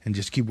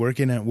just keep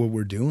working at what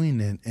we're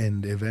doing,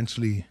 and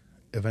eventually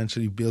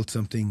build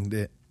something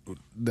that.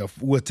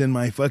 What's in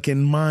my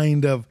fucking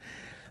mind of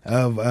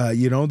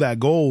that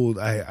goal.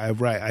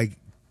 I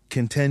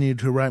continue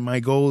to write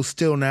my goals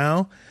still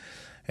now,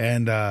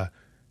 and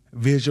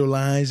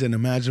visualize and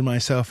imagine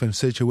myself in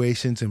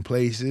situations and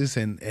places,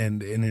 and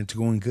it's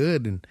going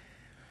good. And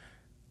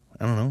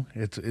I don't know,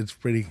 it's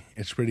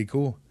pretty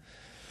cool.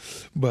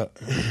 But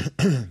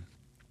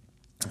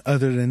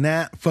other than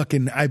that,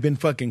 I've been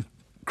fucking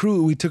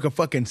crew. We took a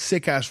fucking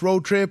sick ass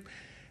road trip.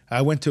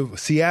 I went to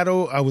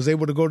Seattle. I was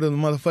able to go to the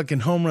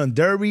motherfucking home run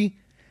derby.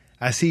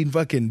 I seen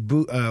fucking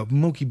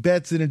Mookie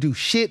Betts didn't do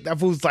shit. That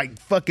fool was like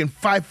fucking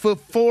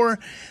 5'4".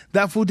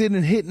 That fool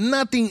didn't hit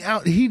nothing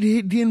out. He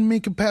didn't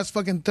make it past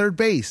fucking third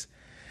base.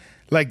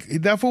 Like,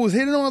 that fool was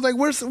hitting him. I was like,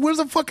 where's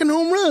the fucking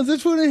home runs?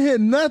 This fool didn't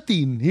hit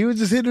nothing. He was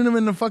just hitting him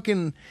in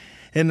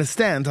the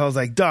stands. I was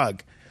like,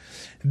 dog.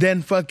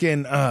 Then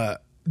fucking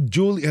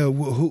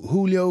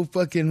Julio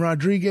fucking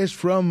Rodriguez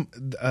from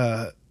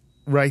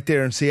right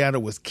there in Seattle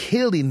was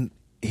killing.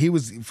 He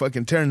was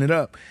fucking tearing it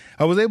up.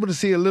 I was able to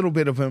see a little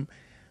bit of him,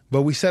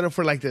 but we set up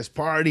for like this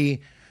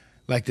party,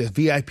 like this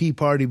VIP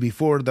party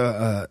before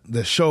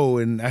the show,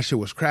 and that shit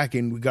was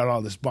cracking. We got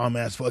all this bomb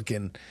ass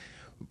fucking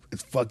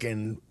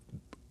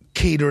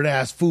catered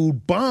ass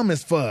food, bomb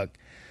as fuck.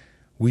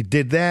 We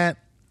did that,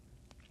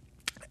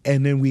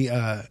 and then we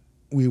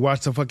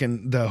watched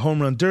the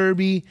home run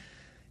derby,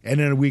 and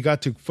then we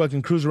got to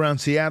fucking cruise around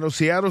Seattle.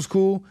 Seattle's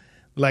cool.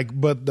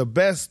 But the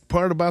best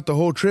part about the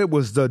whole trip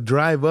was the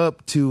drive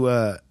up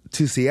to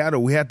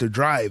Seattle. We had to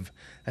drive.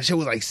 That shit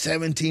was like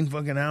 17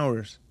 fucking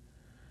hours.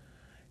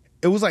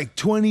 It was like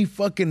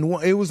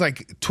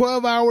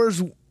 12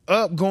 hours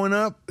going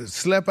up,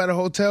 slept at a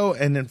hotel,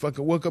 and then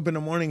fucking woke up in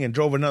the morning and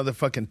drove another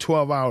fucking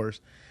 12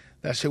 hours.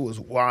 That shit was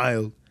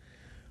wild.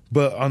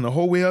 But on the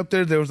whole way up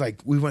there,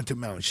 we went to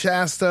Mount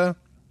Shasta.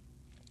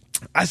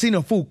 I seen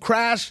a fool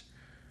crash.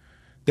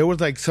 There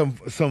was like some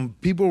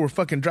people were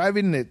fucking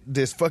driving. That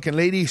this fucking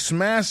lady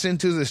smashed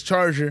into this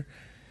Charger,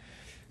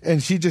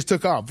 and she just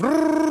took off.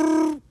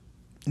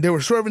 They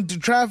were swerving through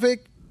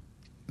traffic.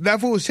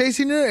 that fool was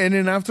chasing her, and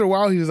then after a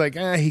while, he was like,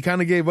 he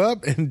kind of gave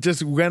up and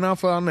just ran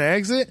off on the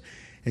exit,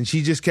 and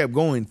she just kept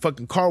going.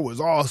 Fucking car was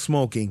all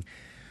smoking.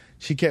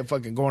 She kept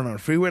fucking going on the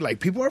freeway. Like,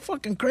 people are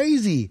fucking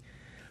crazy.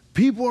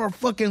 People are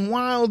fucking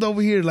wild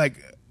over here. Like,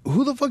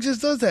 who the fuck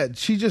just does that?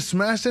 She just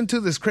smashed into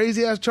this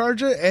crazy-ass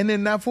Charger, and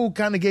then that fool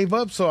kind of gave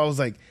up, so I was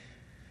like,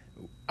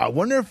 I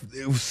wonder if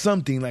it was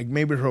something, like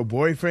maybe her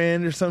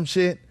boyfriend or some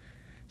shit.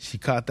 She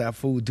caught that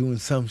fool doing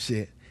some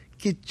shit.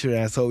 Get your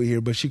ass over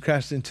here. But she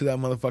crashed into that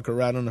motherfucker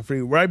right on the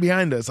freeway, right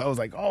behind us. I was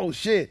like, oh,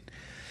 shit.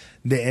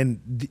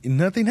 And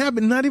nothing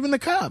happened, not even the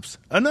cops.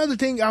 Another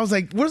thing, I was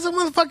like, where's the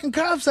motherfucking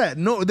cops at?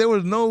 No, there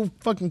was no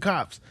fucking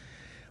cops.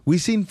 We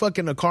seen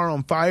fucking a car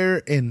on fire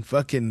in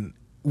fucking,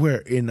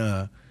 where,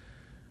 in,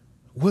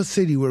 what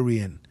city were we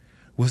in?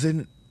 Was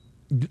it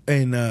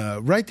in,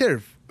 right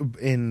there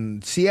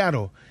in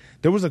Seattle.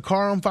 There was a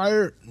car on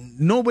fire,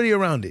 nobody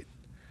around it.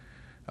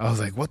 I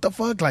was like, what the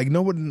fuck? Like,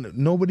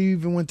 nobody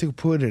even went to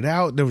put it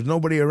out. There was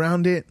nobody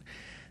around it.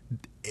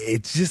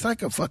 It's just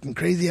like a fucking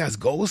crazy-ass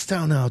ghost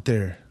town out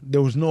there.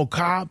 There was no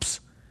cops.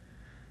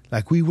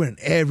 Like, we went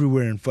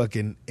everywhere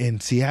in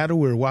Seattle.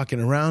 We were walking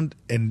around,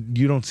 and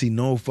you don't see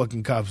no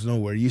fucking cops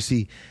nowhere. You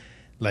see,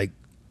 like,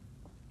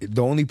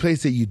 the only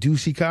place that you do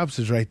see cops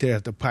is right there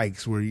at the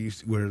Pikes where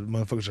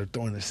motherfuckers are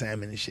throwing the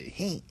salmon and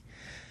shit.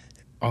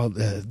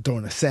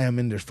 Throwing the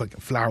salmon. There's fucking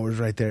flowers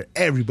right there.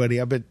 Everybody,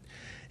 I bet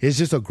it's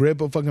just a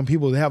grip of fucking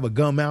people. They have a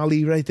gum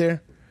alley right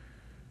there.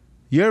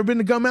 You ever been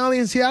to Gum Alley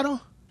in Seattle?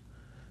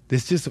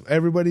 It's just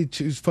everybody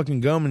chews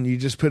fucking gum and you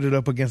just put it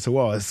up against the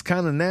wall. It's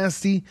kind of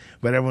nasty,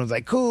 but everyone's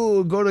like,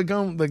 cool, go to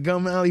the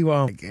gum alley.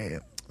 Well, I'm like, yeah,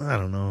 I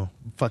don't know.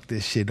 Fuck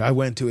this shit. I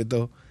went to it,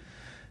 though.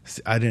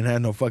 I didn't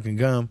have no fucking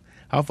gum.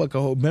 I'll fuck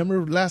a whole,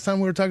 remember last time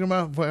we were talking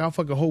about, I'll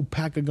fuck a whole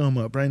pack of gum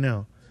up right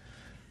now.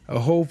 A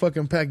whole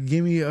fucking pack.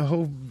 Give me a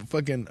whole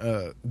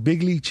fucking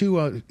Big League Chew.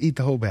 I'll eat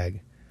the whole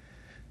bag.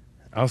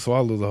 I'll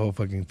swallow the whole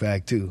fucking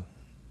bag, too.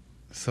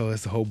 So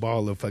it's a whole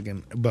ball of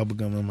fucking bubble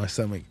gum in my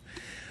stomach.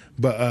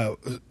 But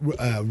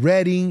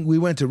Redding, we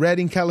went to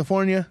Redding,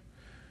 California.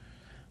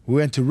 We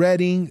went to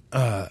Redding.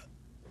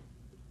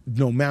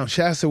 Mount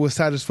Shasta was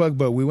tight as fuck,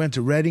 but we went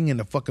to Redding and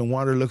the fucking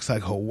water looks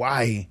like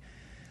Hawaii.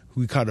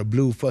 We caught a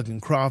blue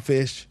fucking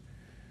crawfish.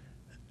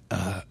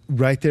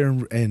 Right there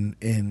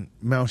in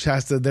Mount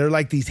Shasta. They're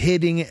like these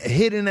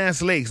hidden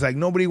ass lakes. Like,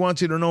 nobody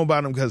wants you to know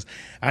about them because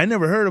I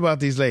never heard about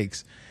these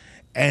lakes.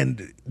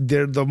 And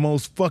they're the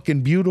most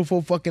fucking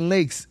beautiful fucking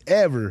lakes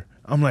ever.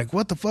 I'm like,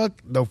 what the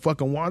fuck? The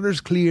fucking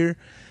water's clear.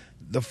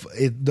 The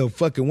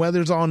fucking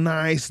weather's all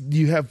nice.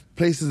 You have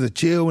places to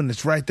chill, and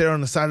it's right there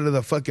on the side of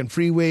the fucking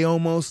freeway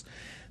almost.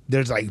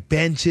 There's like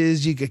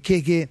benches. You could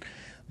kick it.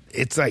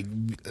 It's like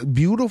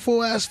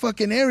beautiful ass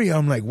fucking area.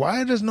 I'm like,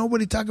 why does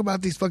nobody talk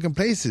about these fucking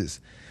places?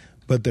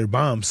 But they're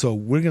bombs. So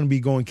we're going to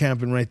be going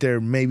camping right there.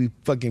 Maybe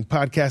fucking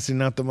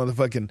podcasting out the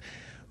motherfucking,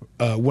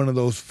 one of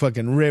those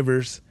fucking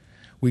rivers.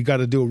 We got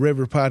to do a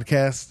river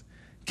podcast,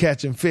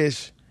 catching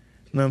fish.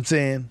 You know what I'm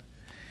saying?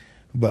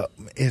 But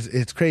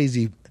it's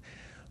crazy.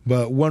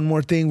 But one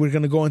more thing, we're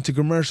going to go into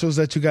commercials,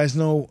 let you guys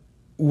know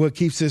what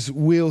keeps this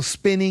wheel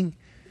spinning.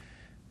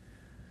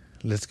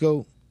 Let's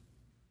go.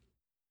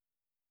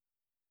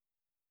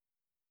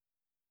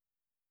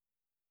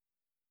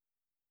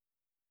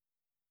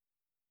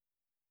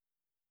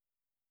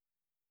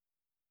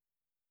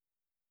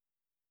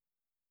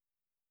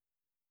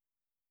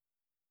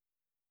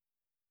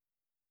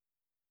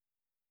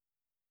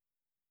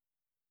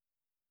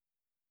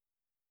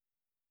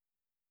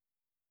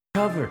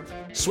 Covered.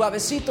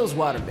 Suavecito's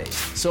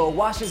water-based, so it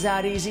washes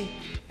out easy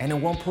and it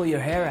won't pull your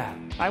hair out.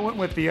 I went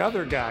with the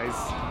other guys.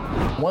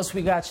 Once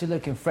we got you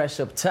looking fresh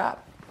up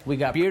top, we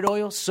got beard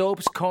oil,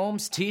 soaps,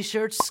 combs,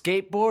 t-shirts,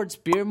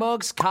 skateboards, beer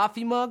mugs,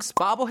 coffee mugs,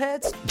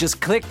 bobbleheads.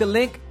 Just click the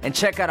link and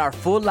check out our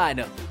full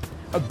lineup.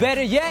 Or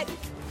better yet,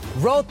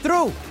 roll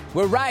through.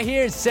 We're right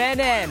here in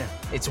Santa Ana.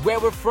 It's where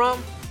we're from,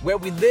 where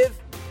we live,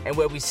 and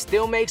where we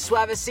still make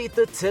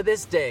Suavecito to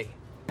this day.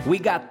 We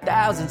got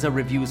thousands of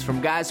reviews from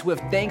guys who have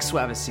thanked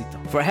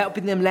Suavecito for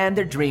helping them land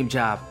their dream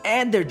job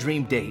and their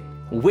dream date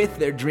with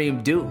their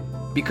dream dude.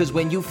 Because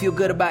when you feel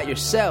good about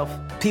yourself,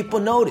 people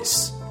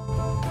notice.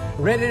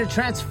 Ready to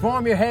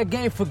transform your hair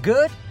game for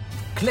good?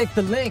 Click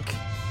the link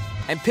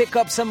and pick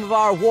up some of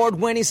our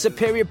award-winning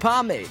Superior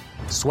Pomade.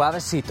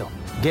 Suavecito.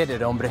 Get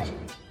it, hombre.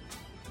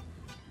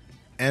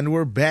 And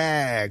we're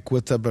back.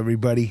 What's up,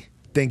 everybody?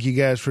 Thank you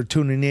guys for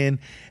tuning in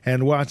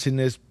and watching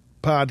this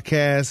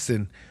podcast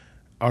and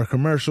our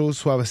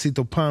commercials.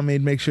 Suavecito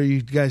Pomade. Make sure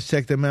you guys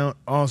check them out.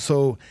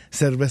 Also,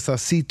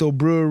 Cervecito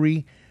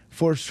Brewery,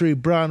 4th Street,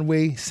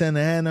 Broadway,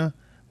 Santa Ana.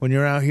 When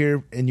you're out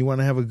here and you want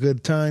to have a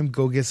good time,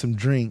 go get some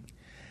drink.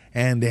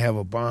 And they have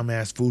a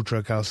bomb-ass food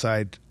truck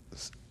outside,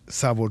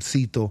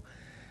 Saborcito,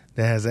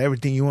 that has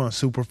everything you want.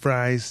 Super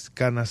fries,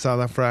 carne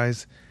asada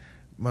fries,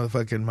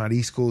 motherfucking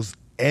mariscos,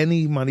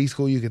 any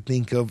marisco you could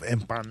think of.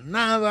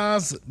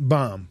 Empanadas,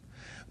 bomb.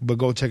 But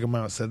go check them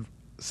out.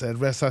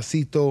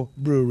 Cervecito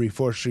Brewery,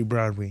 4th Street,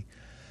 Broadway.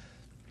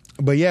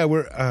 But yeah,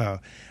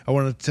 I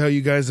want to tell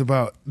you guys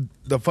about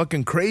the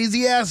fucking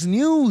crazy ass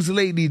news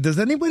lately. Does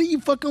anybody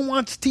fucking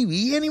watch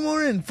TV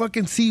anymore and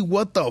fucking see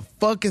what the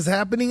fuck is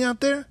happening out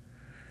there?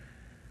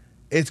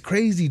 It's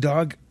crazy,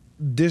 dog.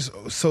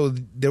 So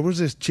there was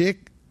this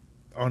chick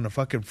on the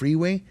fucking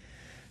freeway.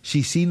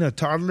 She seen a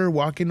toddler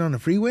walking on the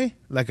freeway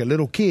like a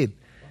little kid.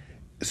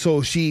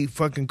 So she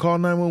fucking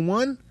called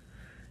 911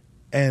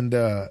 and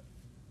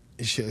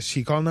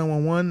she called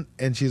 911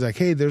 and she's like,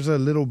 hey, there's a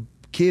little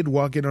kid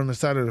walking on the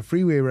side of the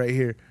freeway right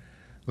here.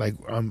 Like,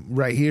 I'm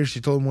right here.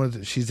 She told them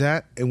where she's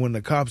at. And when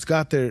the cops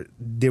got there,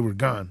 they were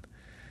gone.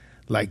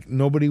 Like,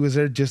 nobody was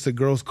there, just the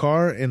girl's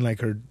car and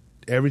like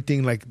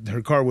everything, like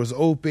her car was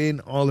open.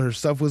 All her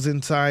stuff was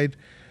inside.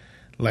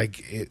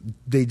 Like,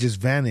 they just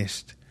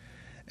vanished.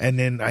 And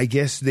then I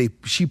guess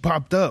she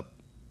popped up.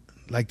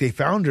 Like, they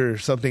found her or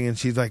something, and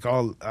she's like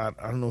all, I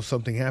don't know,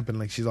 something happened.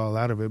 Like, she's all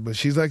out of it. But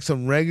she's like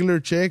some regular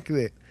chick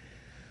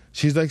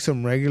she's like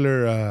some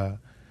regular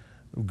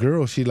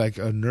girl. She like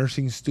a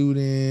nursing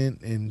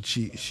student, and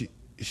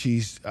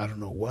she's, I don't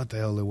know what the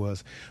hell it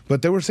was.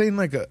 But they were saying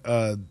like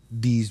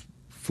these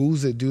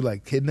fools that do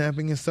like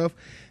kidnapping and stuff,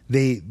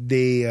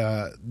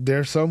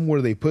 there's some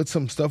where they put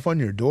some stuff on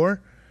your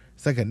door.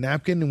 It's like a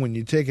napkin, and when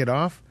you take it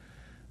off,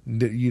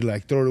 you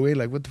like throw it away.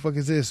 Like, what the fuck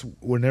is this?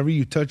 Whenever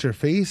you touch your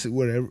face,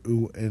 whatever,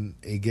 and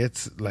it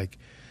gets like,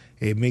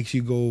 it makes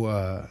you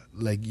go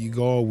like you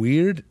go all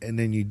weird, and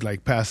then you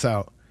like pass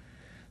out.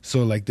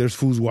 So like there's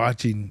fools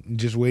watching,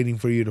 just waiting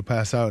for you to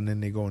pass out, and then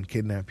they go and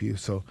kidnap you.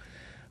 So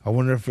I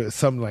wonder if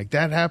something like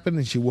that happened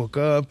and she woke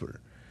up, or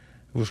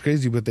it was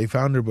crazy, but they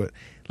found her. But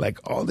like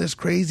all this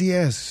crazy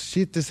ass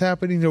shit that's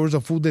happening. There was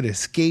a fool that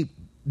escaped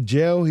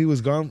jail. He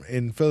was gone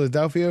in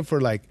Philadelphia for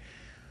like,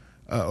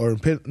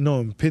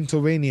 in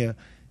Pennsylvania.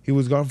 He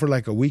was gone for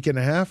like a week and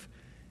a half,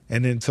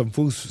 and then some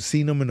fools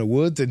seen him in the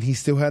woods, and he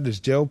still had his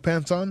jail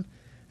pants on.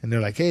 And they're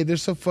like, hey,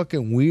 there's some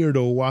fucking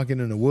weirdo walking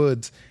in the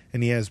woods,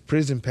 and he has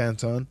prison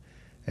pants on.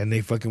 And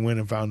they fucking went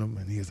and found him,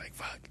 and he was like,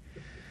 fuck.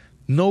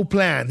 No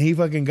plan. He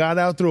fucking got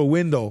out through a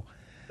window.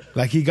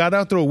 Like, he got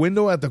out through a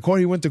window at the court.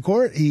 He went to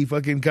court. He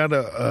fucking got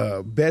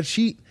a bed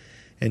sheet,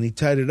 and he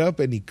tied it up,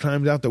 and he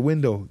climbed out the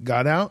window,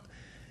 got out,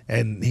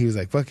 and he was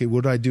like, fuck it,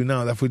 what do I do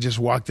now? That fool just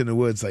walked in the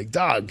woods. Like,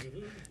 dog,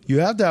 you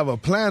have to have a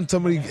plan.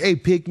 Somebody, hey,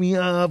 pick me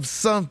up,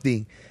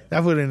 something.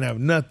 That fool didn't have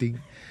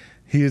nothing.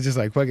 He was just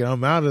like, fucking,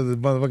 I'm out of the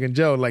motherfucking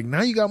jail. Like,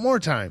 now you got more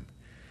time.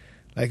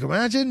 Like,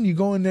 imagine you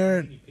go in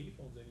there.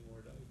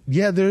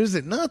 Yeah, there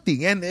isn't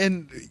nothing.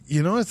 And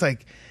you know, it's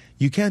like,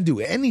 you can't do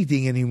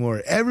anything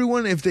anymore.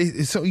 Everyone,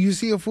 so you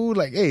see a fool,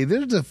 like, hey,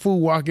 there's a fool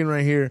walking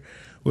right here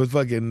with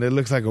fucking, that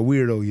looks like a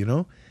weirdo, you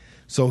know?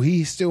 So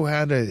he still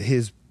had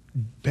his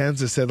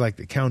pants that said like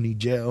the county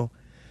jail.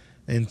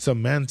 And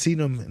some man seen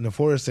him in the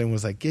forest and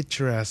was like, get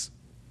your ass,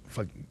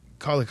 fucking,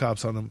 call the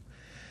cops on him.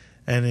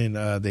 And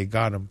then they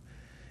got him.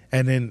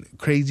 And then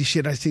crazy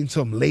shit, I seen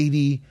some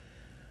lady.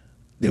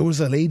 There was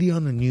a lady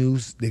on the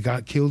news that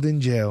got killed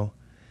in jail,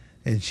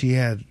 and she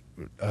had,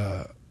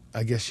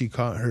 I guess she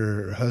caught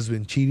her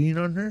husband cheating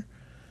on her,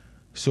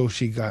 so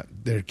she got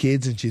their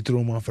kids and she threw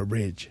them off a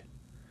bridge.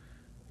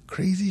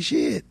 Crazy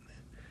shit.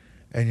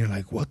 And you're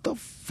like, what the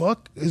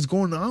fuck is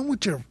going on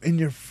with in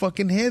your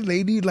fucking head,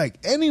 lady? Like,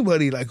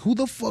 anybody, like, who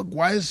the fuck,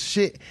 why is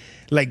shit,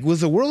 like,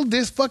 was the world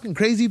this fucking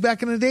crazy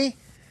back in the day?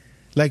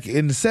 Like,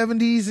 in the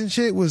 70s and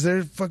shit, was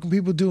there fucking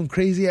people doing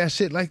crazy ass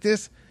shit like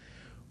this?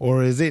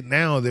 Or is it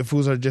now that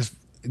fools are just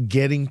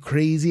getting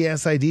crazy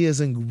ass ideas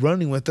and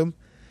running with them?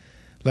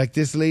 Like,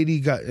 this lady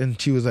got, and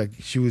she was like,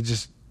 she was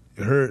just,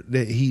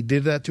 that he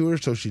did that to her,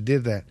 so she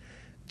did that.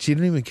 She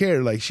didn't even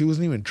care. Like, she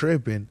wasn't even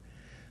tripping.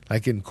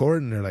 Like, in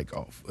court, and they're like,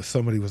 oh,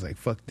 somebody was like,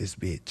 fuck this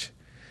bitch.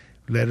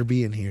 Let her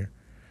be in here.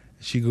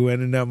 She go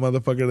in, and that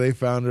motherfucker, they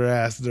found her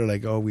ass. They're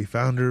like, oh, we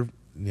found her.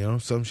 You know,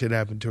 some shit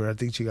happened to her. I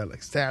think she got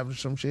like stabbed or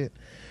some shit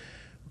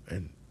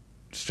and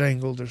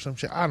strangled or some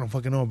shit. I don't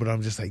fucking know, but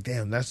I'm just like,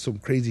 damn, that's some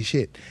crazy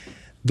shit.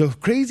 The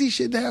crazy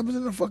shit that happens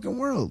in the fucking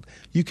world.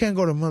 You can't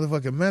go to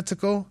motherfucking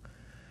Mexico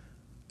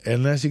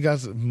unless you got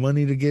some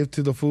money to give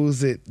to the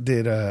fools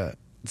that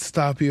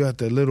stop you at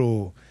the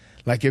little,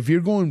 like, if you're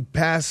going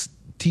past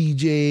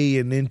TJ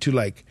and into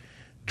like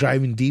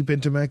driving deep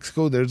into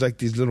Mexico, there's like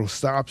these little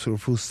stops where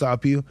fools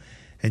stop you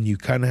and you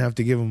kind of have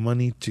to give them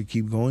money to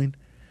keep going.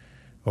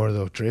 Or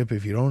they'll trip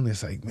if you don't.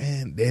 It's like,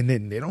 man, and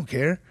then they don't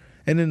care.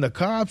 And then the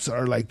cops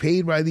are like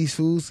paid by these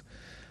fools,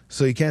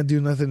 so you can't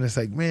do nothing. It's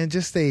like, man,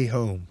 just stay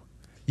home.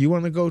 You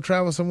want to go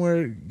travel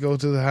somewhere? Go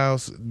to the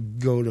house.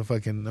 Go to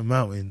fucking the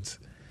mountains.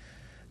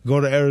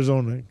 Go to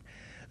Arizona.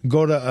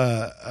 Go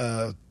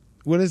to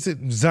what is it?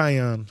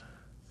 Zion.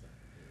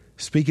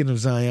 Speaking of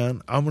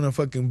Zion, I'm gonna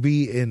fucking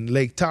be in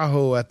Lake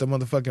Tahoe at the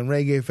motherfucking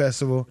reggae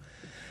festival.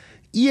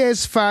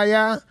 Yes,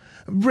 fire,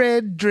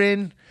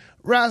 brethren.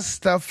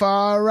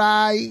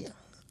 Rastafari.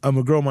 I'm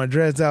gonna grow my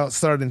dreads out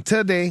starting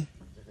today.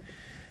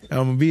 I'm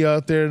gonna be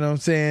out there, you know what I'm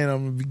saying?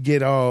 I'm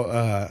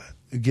gonna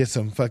get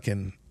some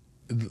fucking,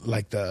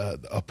 like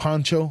a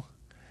poncho.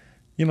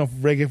 You know,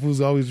 reggae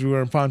fools always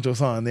wearing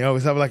ponchos on. They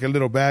always have like a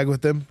little bag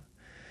with them.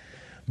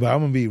 But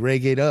I'm gonna be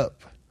reggae'd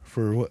up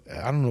for what,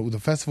 I don't know. The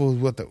festival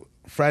is the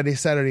Friday,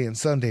 Saturday, and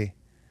Sunday.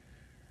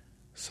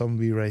 So I'm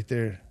gonna be right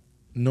there.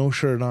 No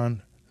shirt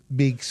on,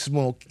 big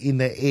smoke in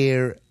the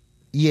air.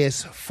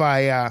 Yes,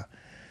 fire.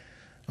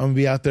 I'm gonna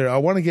be out there. I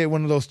want to get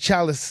one of those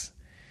chalice.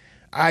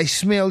 I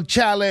smell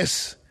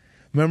chalice.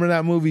 Remember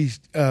that movie?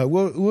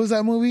 What was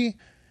that movie?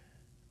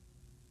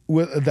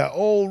 With that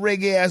old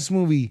reggae ass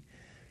movie.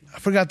 I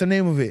forgot the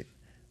name of it.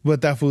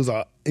 But that fool's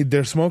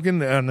they're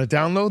smoking on the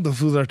down low. The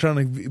fools are trying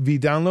to be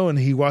down low, and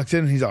he walks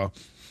in and he's all,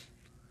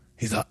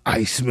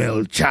 I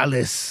smell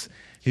chalice.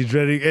 He's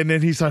ready, and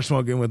then he starts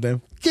smoking with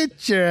them.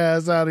 Get your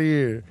ass out of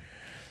here.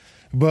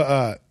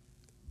 But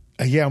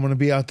yeah, I'm gonna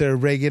be out there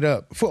reggae it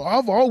up.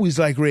 I've always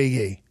liked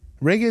reggae.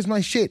 Reggae is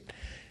my shit.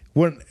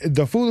 When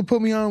the fool that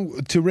put me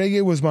on to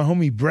reggae was my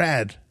homie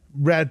Brad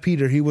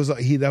Peter. He was one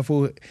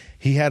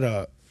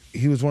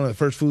of the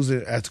first fools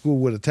at school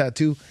with a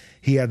tattoo.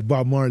 He had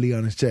Bob Marley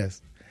on his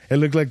chest. It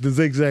looked like the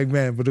Zigzag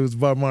Man, but it was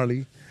Bob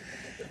Marley.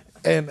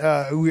 And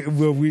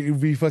we'd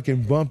be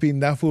fucking bumping.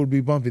 That fool would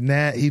be bumping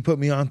that. He put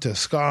me on to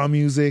ska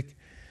music,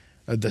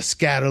 the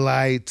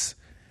Scatterlights,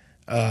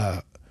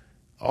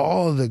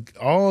 all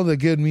the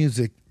good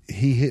music.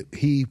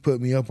 He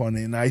put me up on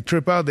it, and I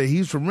trip out that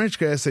he's from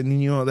Ridgecrest,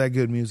 and you know that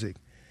good music.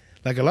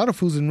 Like a lot of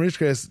fools in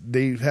Ridgecrest,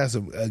 they have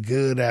a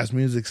good ass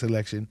music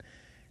selection,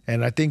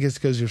 and I think it's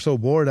because you're so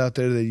bored out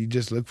there that you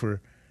just look for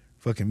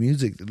fucking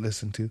music to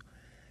listen to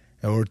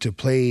or to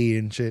play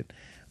and shit.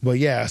 But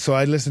yeah, so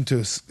I listened to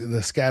the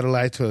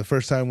Scatterlights for the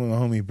first time with my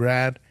homie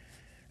Brad,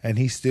 and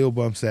he still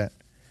bumps that.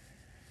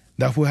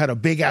 That fool had a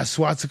big ass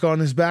swastika on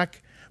his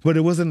back. But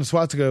it wasn't a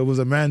swastika, it was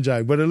a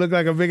manjai. But it looked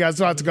like a big ass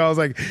swastika. I was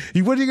like,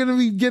 what are you going to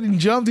be getting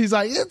jumped? He's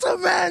like, it's a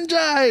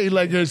manjai.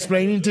 Like, you're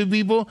explaining to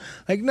people.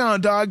 Like, no,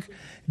 dog.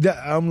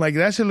 I'm like,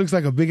 that shit looks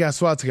like a big ass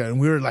swastika. And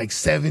we were like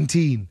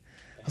 17.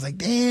 I was like,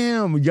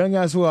 damn, young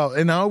ass fool.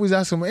 And I always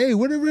ask him, hey,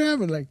 whatever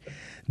happened? Like,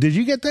 did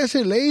you get that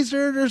shit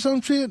lasered or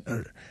some shit?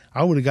 Or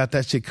I would have got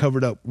that shit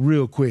covered up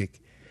real quick.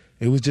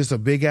 It was just a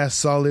big ass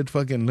solid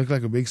fucking, looked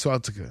like a big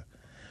swastika.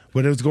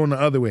 But it was going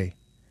the other way.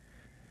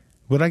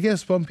 But I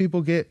guess some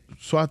people get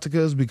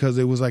swastikas because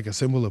it was like a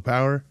symbol of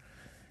power,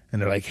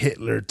 and they're like,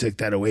 Hitler took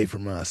that away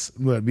from us.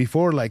 But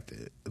before, like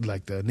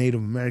the Native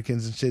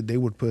Americans and shit, they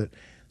would put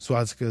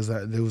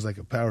swastikas. It was like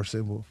a power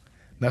symbol.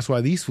 That's why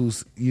these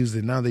fools use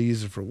it now. They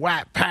use it for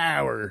white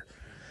power.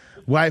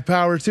 White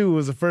power too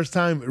was the first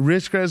time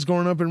Ridgecrest,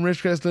 growing up in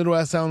Ridgecrest, little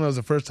ass town. That was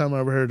the first time I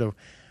ever heard of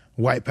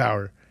white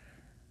power.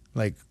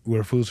 Like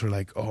where fools were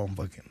like, oh, I'm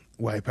fucking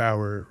white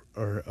power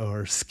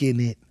or skin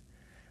it.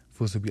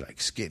 Fools would be like,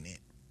 skin it.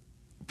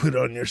 Put it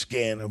on your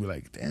skin. I'll be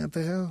like, damn, what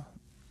the hell?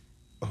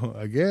 Oh,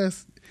 I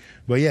guess.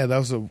 But yeah, that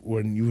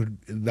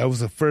was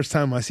the first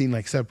time I seen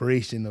like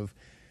separation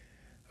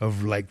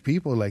of like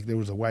people. Like there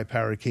was a white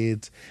power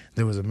kids,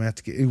 there was a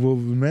Mexican. Well,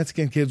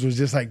 Mexican kids was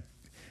just like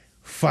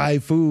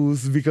 5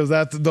 fools because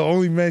that's the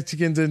only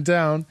Mexicans in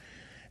town,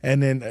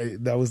 and then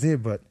that was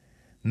it. But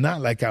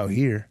not like out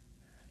here.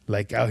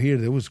 Like out here,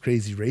 there was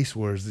crazy race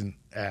wars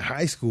at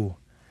high school,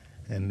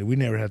 and we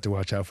never had to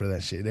watch out for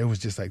that shit. It was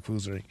just like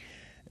fools like.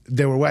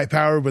 They were white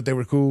power, but they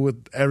were cool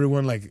with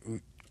everyone. Like,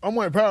 I'm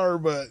white power,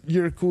 but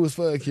you're cool as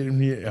fuck. I'm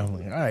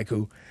like, all right,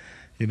 cool.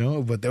 You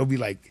know, but they'll be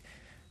like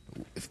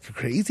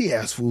crazy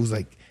ass fools.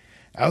 Like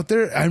out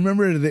there, I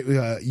remember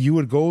that you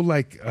would go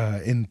like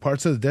in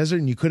parts of the desert,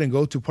 and you couldn't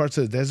go to parts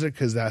of the desert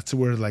because that's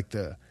where like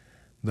the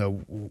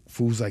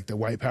fools, like the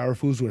white power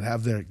fools, would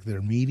have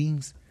their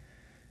meetings.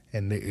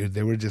 And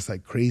they were just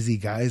like crazy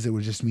guys that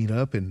would just meet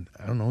up, and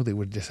I don't know, they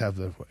would just have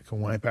the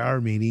white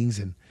power meetings,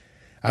 and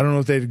I don't know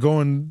if they'd go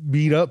and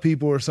beat up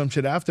people or some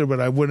shit after, but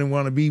I wouldn't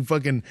want to be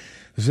fucking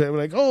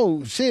like,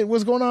 oh shit,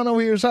 what's going on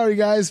over here? Sorry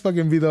guys,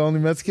 fucking be the only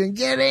Mexican.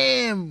 Get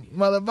him,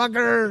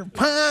 motherfucker,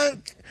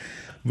 punk.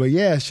 But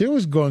yeah, shit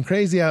was going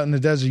crazy out in the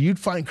desert. You'd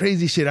find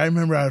crazy shit. I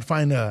remember I would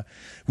find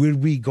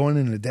we'd be going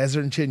in the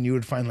desert and shit, and you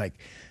would find like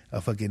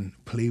a fucking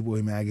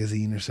Playboy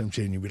magazine or some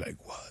shit, and you'd be like,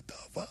 what the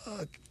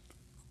fuck?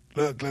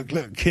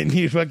 Look. Can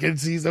you fucking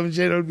see some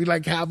shit? It would be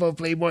like half a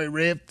Playboy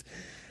ripped.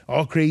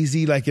 All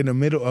crazy, like in the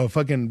middle of a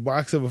fucking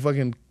box of a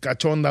fucking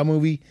Cachonda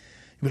movie.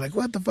 You'd be like,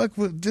 what the fuck?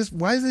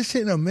 Why is this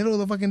shit in the middle of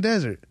the fucking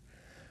desert?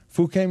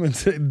 Fool came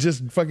and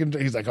just fucking,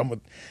 he's like, I'm going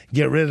to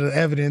get rid of the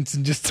evidence,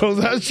 and just throws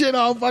that shit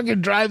off,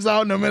 fucking drives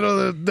out in the middle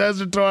of the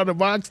desert, throw out the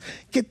box,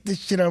 get this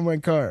shit out of my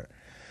car.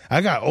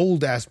 I got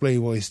old ass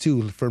Playboys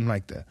too from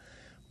like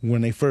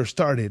when they first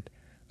started.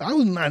 I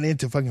was not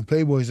into fucking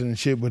Playboys and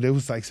shit, but it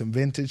was like some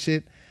vintage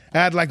shit. I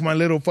had like my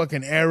little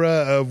fucking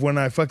era of when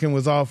I fucking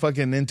was all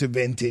fucking into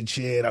vintage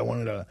shit. I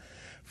wanted to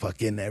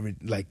fucking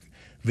like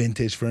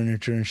vintage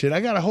furniture and shit. I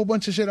got a whole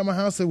bunch of shit at my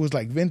house that was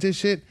like vintage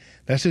shit.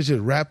 That shit's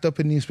just wrapped up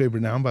in newspaper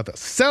now. I'm about to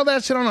sell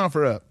that shit on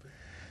OfferUp.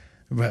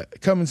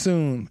 But coming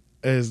soon,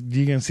 as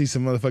you're gonna see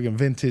some motherfucking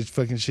vintage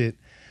fucking shit.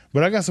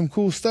 But I got some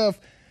cool stuff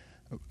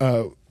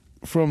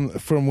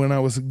from when I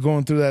was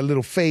going through that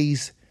little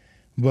phase.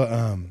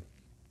 But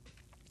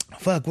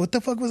fuck, what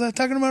the fuck was I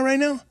talking about right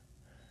now?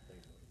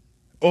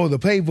 Oh, the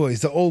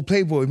Playboys, the old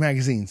Playboy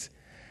magazines.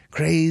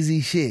 Crazy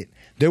shit.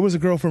 There was a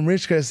girl from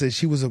Ridgecrest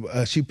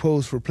that she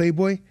posed for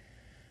Playboy.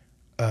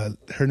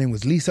 Her name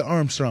was Lisa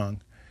Armstrong,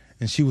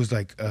 and she was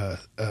like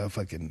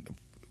fucking,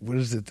 what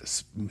is it,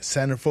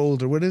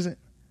 Centerfold or what is it?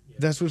 Yeah.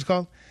 That's what it's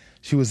called.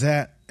 She was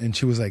that, and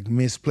she was like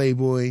Miss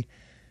Playboy.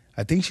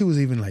 I think she was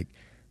even like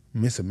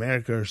Miss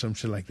America or some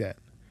shit like that.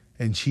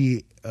 And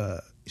she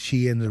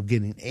ended up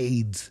getting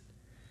AIDS,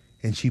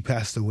 and she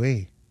passed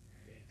away.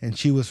 And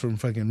she was from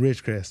fucking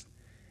Ridgecrest.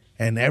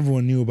 And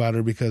everyone knew about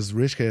her because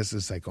Ridgecrest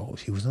is like, oh,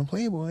 she was on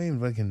Playboy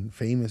and fucking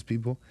famous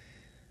people.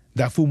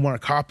 That fool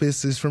Mark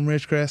Hoppus is from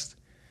Ridgecrest.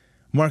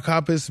 Mark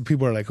Hoppus,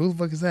 people are like, who the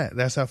fuck is that?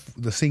 That's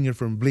the singer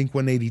from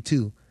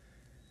Blink-182.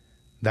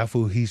 That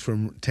fool, he's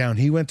from town.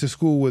 He went to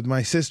school with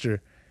my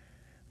sister,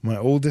 my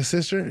oldest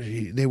sister.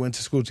 They went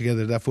to school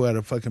together. That fool had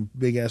a fucking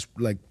big ass,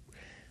 like,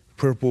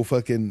 purple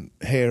fucking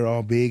hair,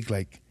 all big,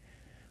 like,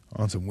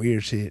 on some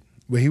weird shit.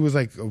 But he was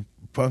like a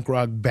punk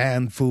rock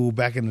band fool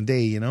back in the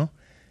day, you know?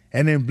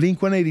 And then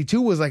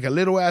Blink-182 was like a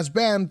little ass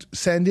band,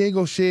 San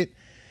Diego shit.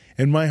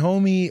 And my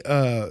homie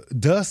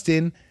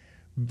Dustin,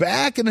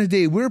 back in the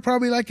day, we were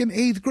probably like in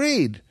 8th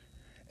grade.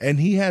 And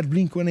he had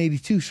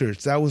Blink-182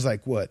 shirts. That was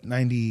like what,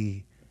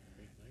 99,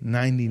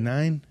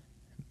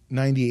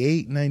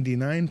 98,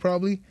 99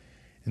 probably.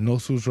 And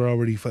those fools were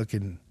already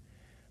fucking,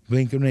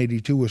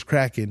 Blink-182 was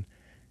cracking.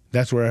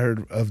 That's where I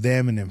heard of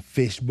them, and then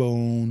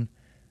Fishbone.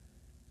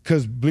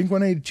 Because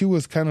Blink-182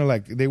 was kind of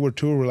like, they were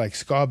touring with like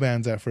ska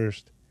bands at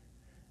first.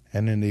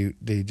 And then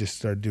they just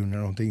started doing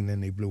their own thing, and then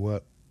they blew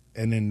up.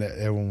 And then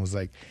everyone was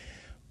like,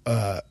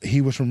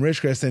 he was from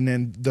Ridgecrest. And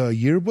then the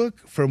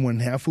yearbook from when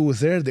Half-Fool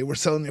was there, they were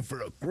selling it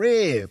for a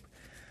grip.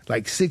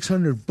 Like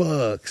 $600,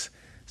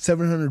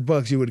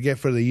 $700 you would get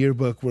for the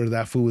yearbook where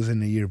that fool was in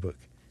the yearbook.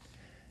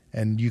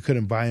 And you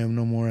couldn't buy them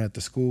no more at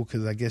the school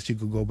because I guess you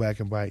could go back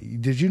and buy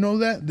it. Did you know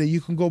that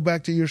you can go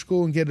back to your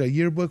school and get a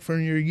yearbook for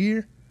your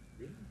year?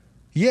 Really?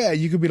 Yeah,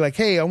 you could be like,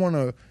 hey, I want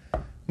a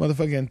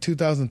motherfucking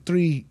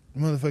 2003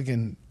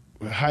 motherfucking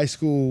high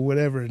school,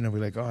 whatever. And they'll be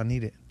like, oh, I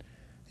need it.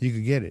 You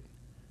could get it.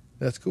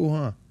 That's cool,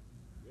 huh?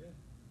 Yeah.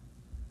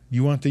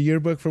 You want the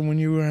yearbook from when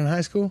you were in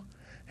high school?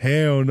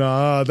 Hell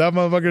no. That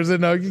motherfucker said,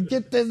 no,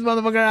 get this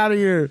motherfucker out of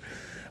here.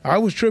 I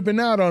was tripping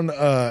out on,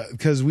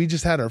 because we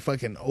just had our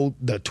fucking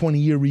the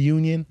 20-year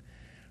reunion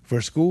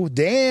for school.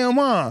 Damn,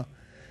 huh?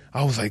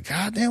 I was like,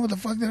 God damn, what the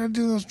fuck did I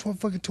do those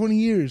fucking 20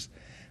 years?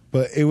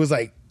 But it was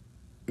like,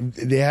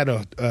 they had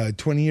a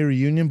 20-year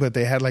reunion, but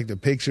they had like the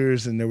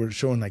pictures, and they were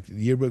showing like the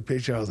yearbook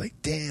picture. I was like,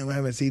 damn, I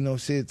haven't seen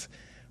those shits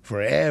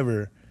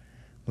forever.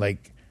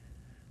 Like,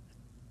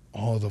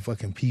 all the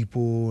fucking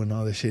people and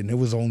all this shit. And it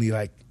was only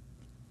like,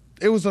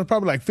 it was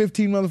probably like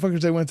 15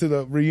 motherfuckers that went to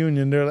the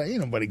reunion. They're like,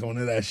 ain't nobody going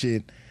to that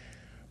shit.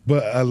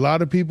 But a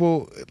lot of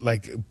people,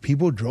 like,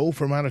 people drove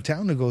from out of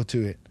town to go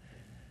to it.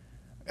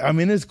 I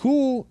mean, it's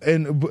cool.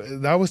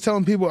 And I was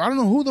telling people, I don't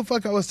know who the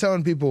fuck I was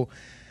telling people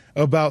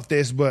about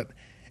this, but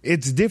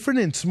it's different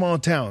in small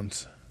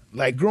towns.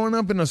 Like, growing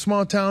up in a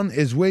small town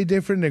is way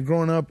different than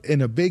growing up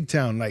in a big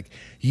town. Like,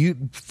 you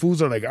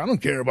fools are like, I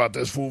don't care about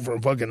this fool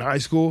from fucking high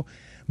school.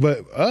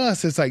 But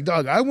us, it's like,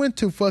 dog, I went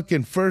to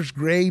fucking first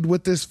grade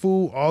with this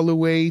fool all the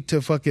way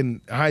to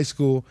fucking high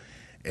school.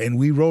 And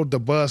we rode the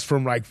bus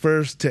from like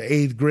 1st to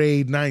 8th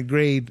grade, 9th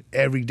grade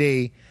every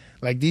day.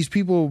 Like, these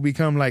people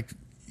become like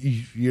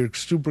your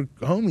super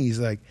homies.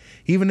 Like,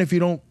 even if you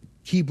don't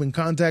keep in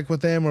contact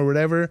with them or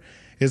whatever,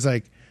 it's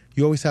like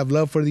you always have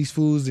love for these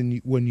fools.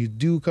 And when you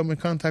do come in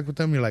contact with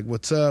them, you're like,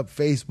 what's up,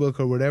 Facebook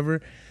or whatever.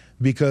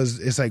 Because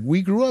it's like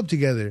we grew up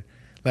together.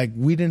 Like,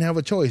 we didn't have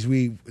a choice.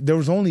 There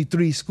was only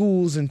 3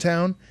 schools in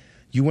town.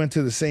 You went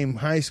to the same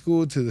high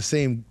school, to the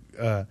same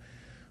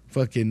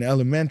fucking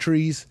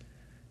elementaries,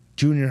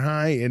 junior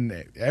high,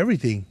 and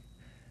everything.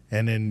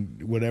 And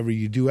then whatever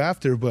you do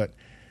after. But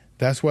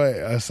that's why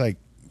it's like,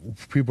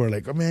 people are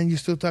like, oh man, you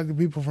still talk to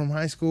people from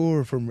high school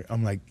or from,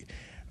 I'm like,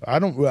 I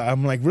don't.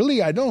 I'm like,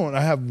 really? I don't. I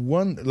have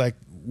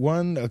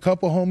a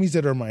couple homies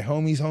that are my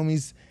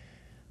homies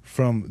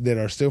that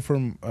are still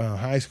from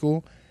high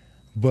school.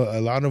 But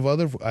a lot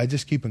of I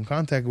just keep in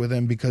contact with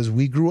them because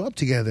we grew up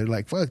together.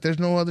 Like, fuck, there's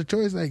no other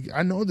choice. Like,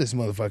 I know this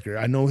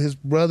motherfucker. I know his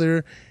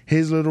brother,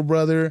 his little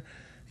brother,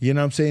 you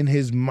know what I'm saying?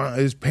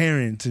 His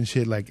parents and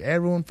shit. Like,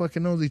 everyone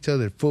fucking knows each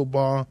other.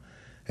 Football,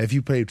 if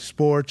you played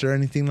sports or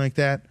anything like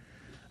that.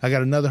 I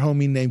got another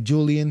homie named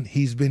Julian.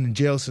 He's been in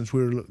jail since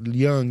we were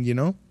young, you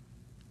know?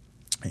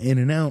 In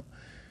and out.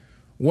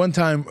 One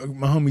time,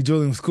 my homie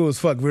Julian was cool as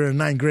fuck. We were in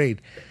 9th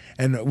grade.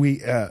 And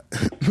we...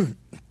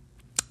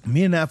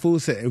 me and that fool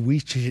said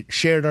we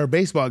shared our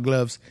baseball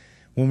gloves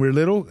when we were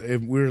little.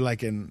 We were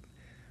like in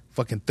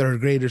fucking 3rd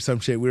grade or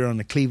some shit. We were on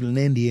the Cleveland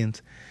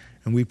Indians,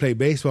 and we played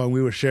baseball, and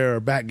we would share our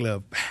back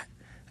glove.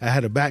 I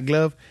had a back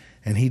glove,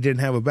 and he didn't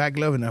have a back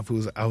glove, and I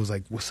was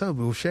like, what's up?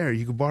 We'll share it.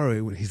 You can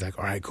borrow it. He's like,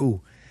 all right,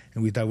 cool.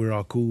 And we thought we were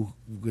all cool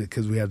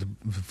because we had the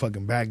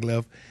fucking back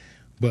glove.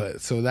 But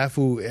so that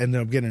fool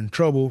ended up getting in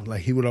trouble.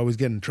 Like, he would always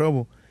get in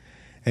trouble.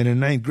 And in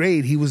 9th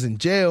grade, he was in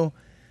jail.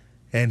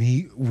 And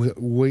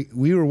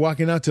we were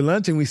walking out to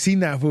lunch and we seen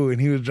that fool and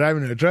he was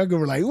driving a truck and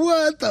we're like,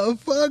 what the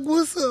fuck?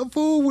 What's up,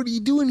 fool? What are you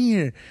doing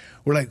here?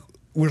 We're like,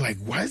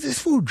 why is this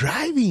fool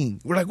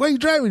driving? We're like, why are you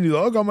driving? He's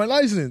like, I got my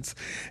license.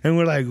 And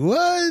we're like,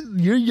 what?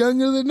 You're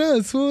younger than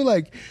us, fool.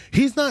 Like,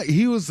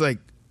 he was like,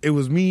 it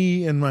was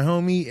me and my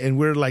homie and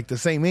we're like the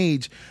same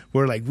age.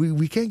 We're like,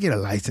 we can't get a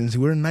license.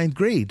 We're in 9th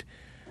grade.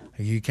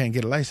 Like, you can't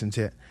get a license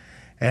yet.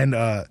 And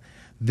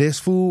this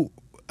fool,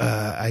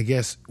 I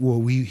guess,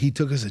 he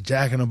took us a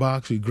Jack in the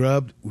Box. We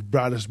grubbed, we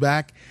brought us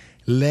back,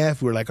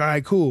 left. We're like, all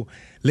right, cool.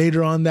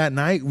 Later on that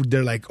night,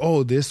 they're like,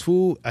 oh, this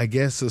fool, I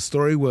guess the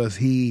story was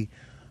he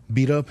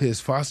beat up his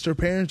foster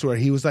parents, where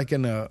he was like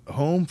in a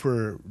home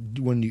for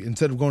when you,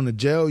 instead of going to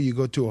jail, you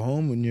go to a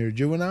home when you're a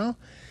juvenile.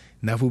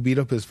 And that fool beat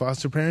up his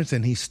foster parents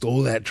and he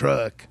stole that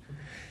truck.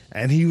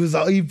 And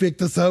he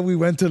picked us up. We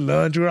went to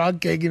lunch. We're all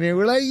kicking it.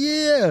 We're like,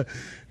 yeah.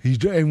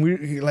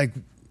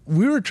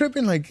 We were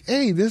tripping like,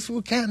 hey, this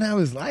fool can't have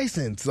his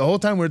license. The whole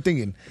time we were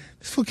thinking,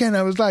 this fool can't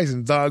have his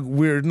license, dog.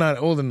 We're not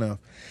old enough.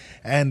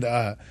 And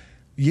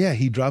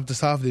he dropped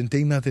us off, didn't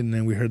think nothing. And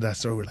then we heard that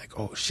story. We're like,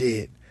 oh,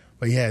 shit.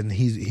 But yeah, and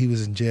he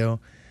was in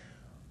jail.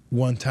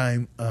 One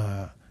time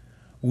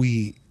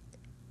we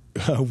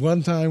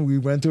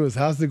went to his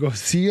house to go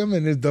see him,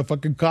 and the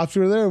fucking cops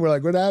were there. We're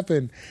like, what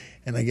happened?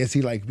 And I guess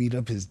he like beat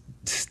up his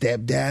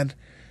stepdad,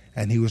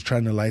 and he was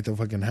trying to light the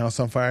fucking house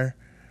on fire.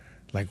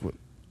 Like, what?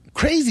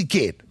 Crazy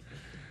kid.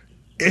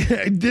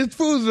 This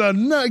fool's a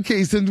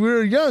nutcase since we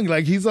were young.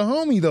 Like, he's a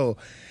homie though,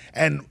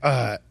 and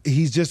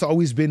he's just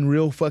always been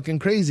real fucking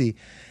crazy.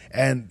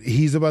 And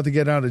he's about to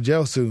get out of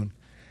jail soon.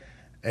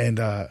 And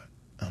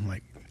I'm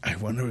like, I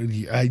wonder.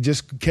 I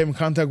just came in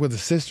contact with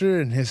his sister,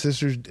 and his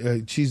sister,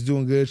 she's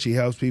doing good. She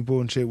helps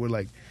people and shit. We're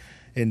like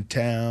in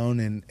town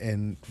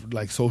and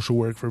like social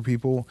work for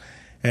people.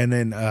 And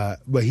then,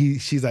 but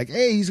she's like,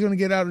 hey, he's gonna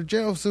get out of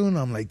jail soon.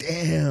 I'm like,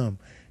 damn,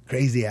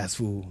 crazy ass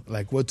fool.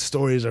 Like, what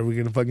stories are we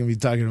gonna fucking be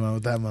talking about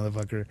with that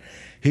motherfucker?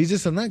 He's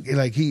just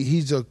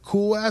he's a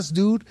cool ass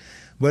dude,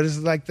 but it's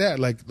like that,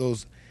 like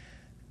those.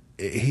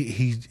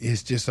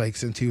 It's just like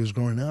since he was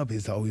growing up,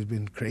 he's always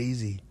been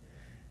crazy.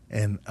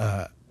 And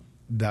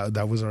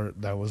that was our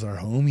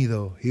homie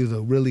though. He was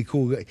a really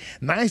cool guy,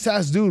 nice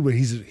ass dude, but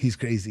he's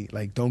crazy.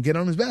 Like, don't get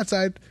on his bad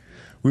side.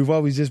 We've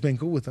always just been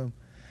cool with him,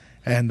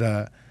 and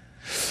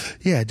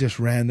just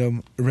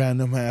random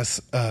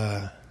ass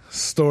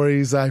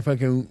stories I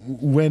fucking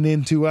went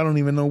into. I don't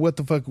even know what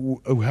the fuck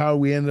how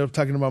we ended up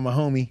talking about my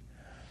homie,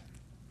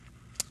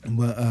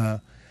 but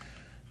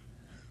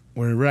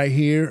we're right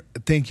here.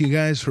 Thank you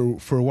guys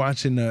for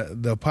watching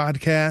the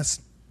podcast.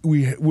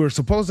 We're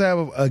supposed to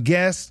have a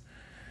guest,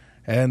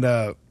 and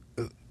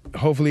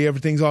hopefully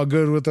everything's all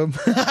good with them.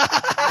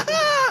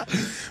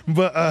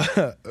 but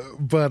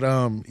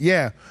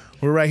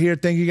we're right here.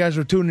 Thank you guys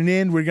for tuning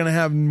in. We're gonna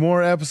have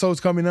more episodes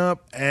coming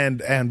up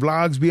and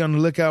vlogs. Be on the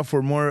lookout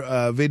for more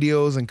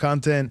videos and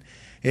content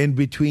in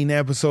between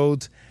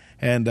episodes.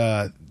 And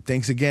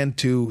thanks again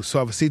to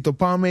Suavecito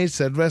Pomade,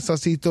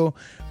 Cervezacito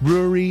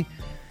Brewery,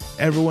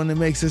 everyone that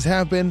makes this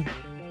happen.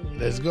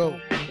 Let's go.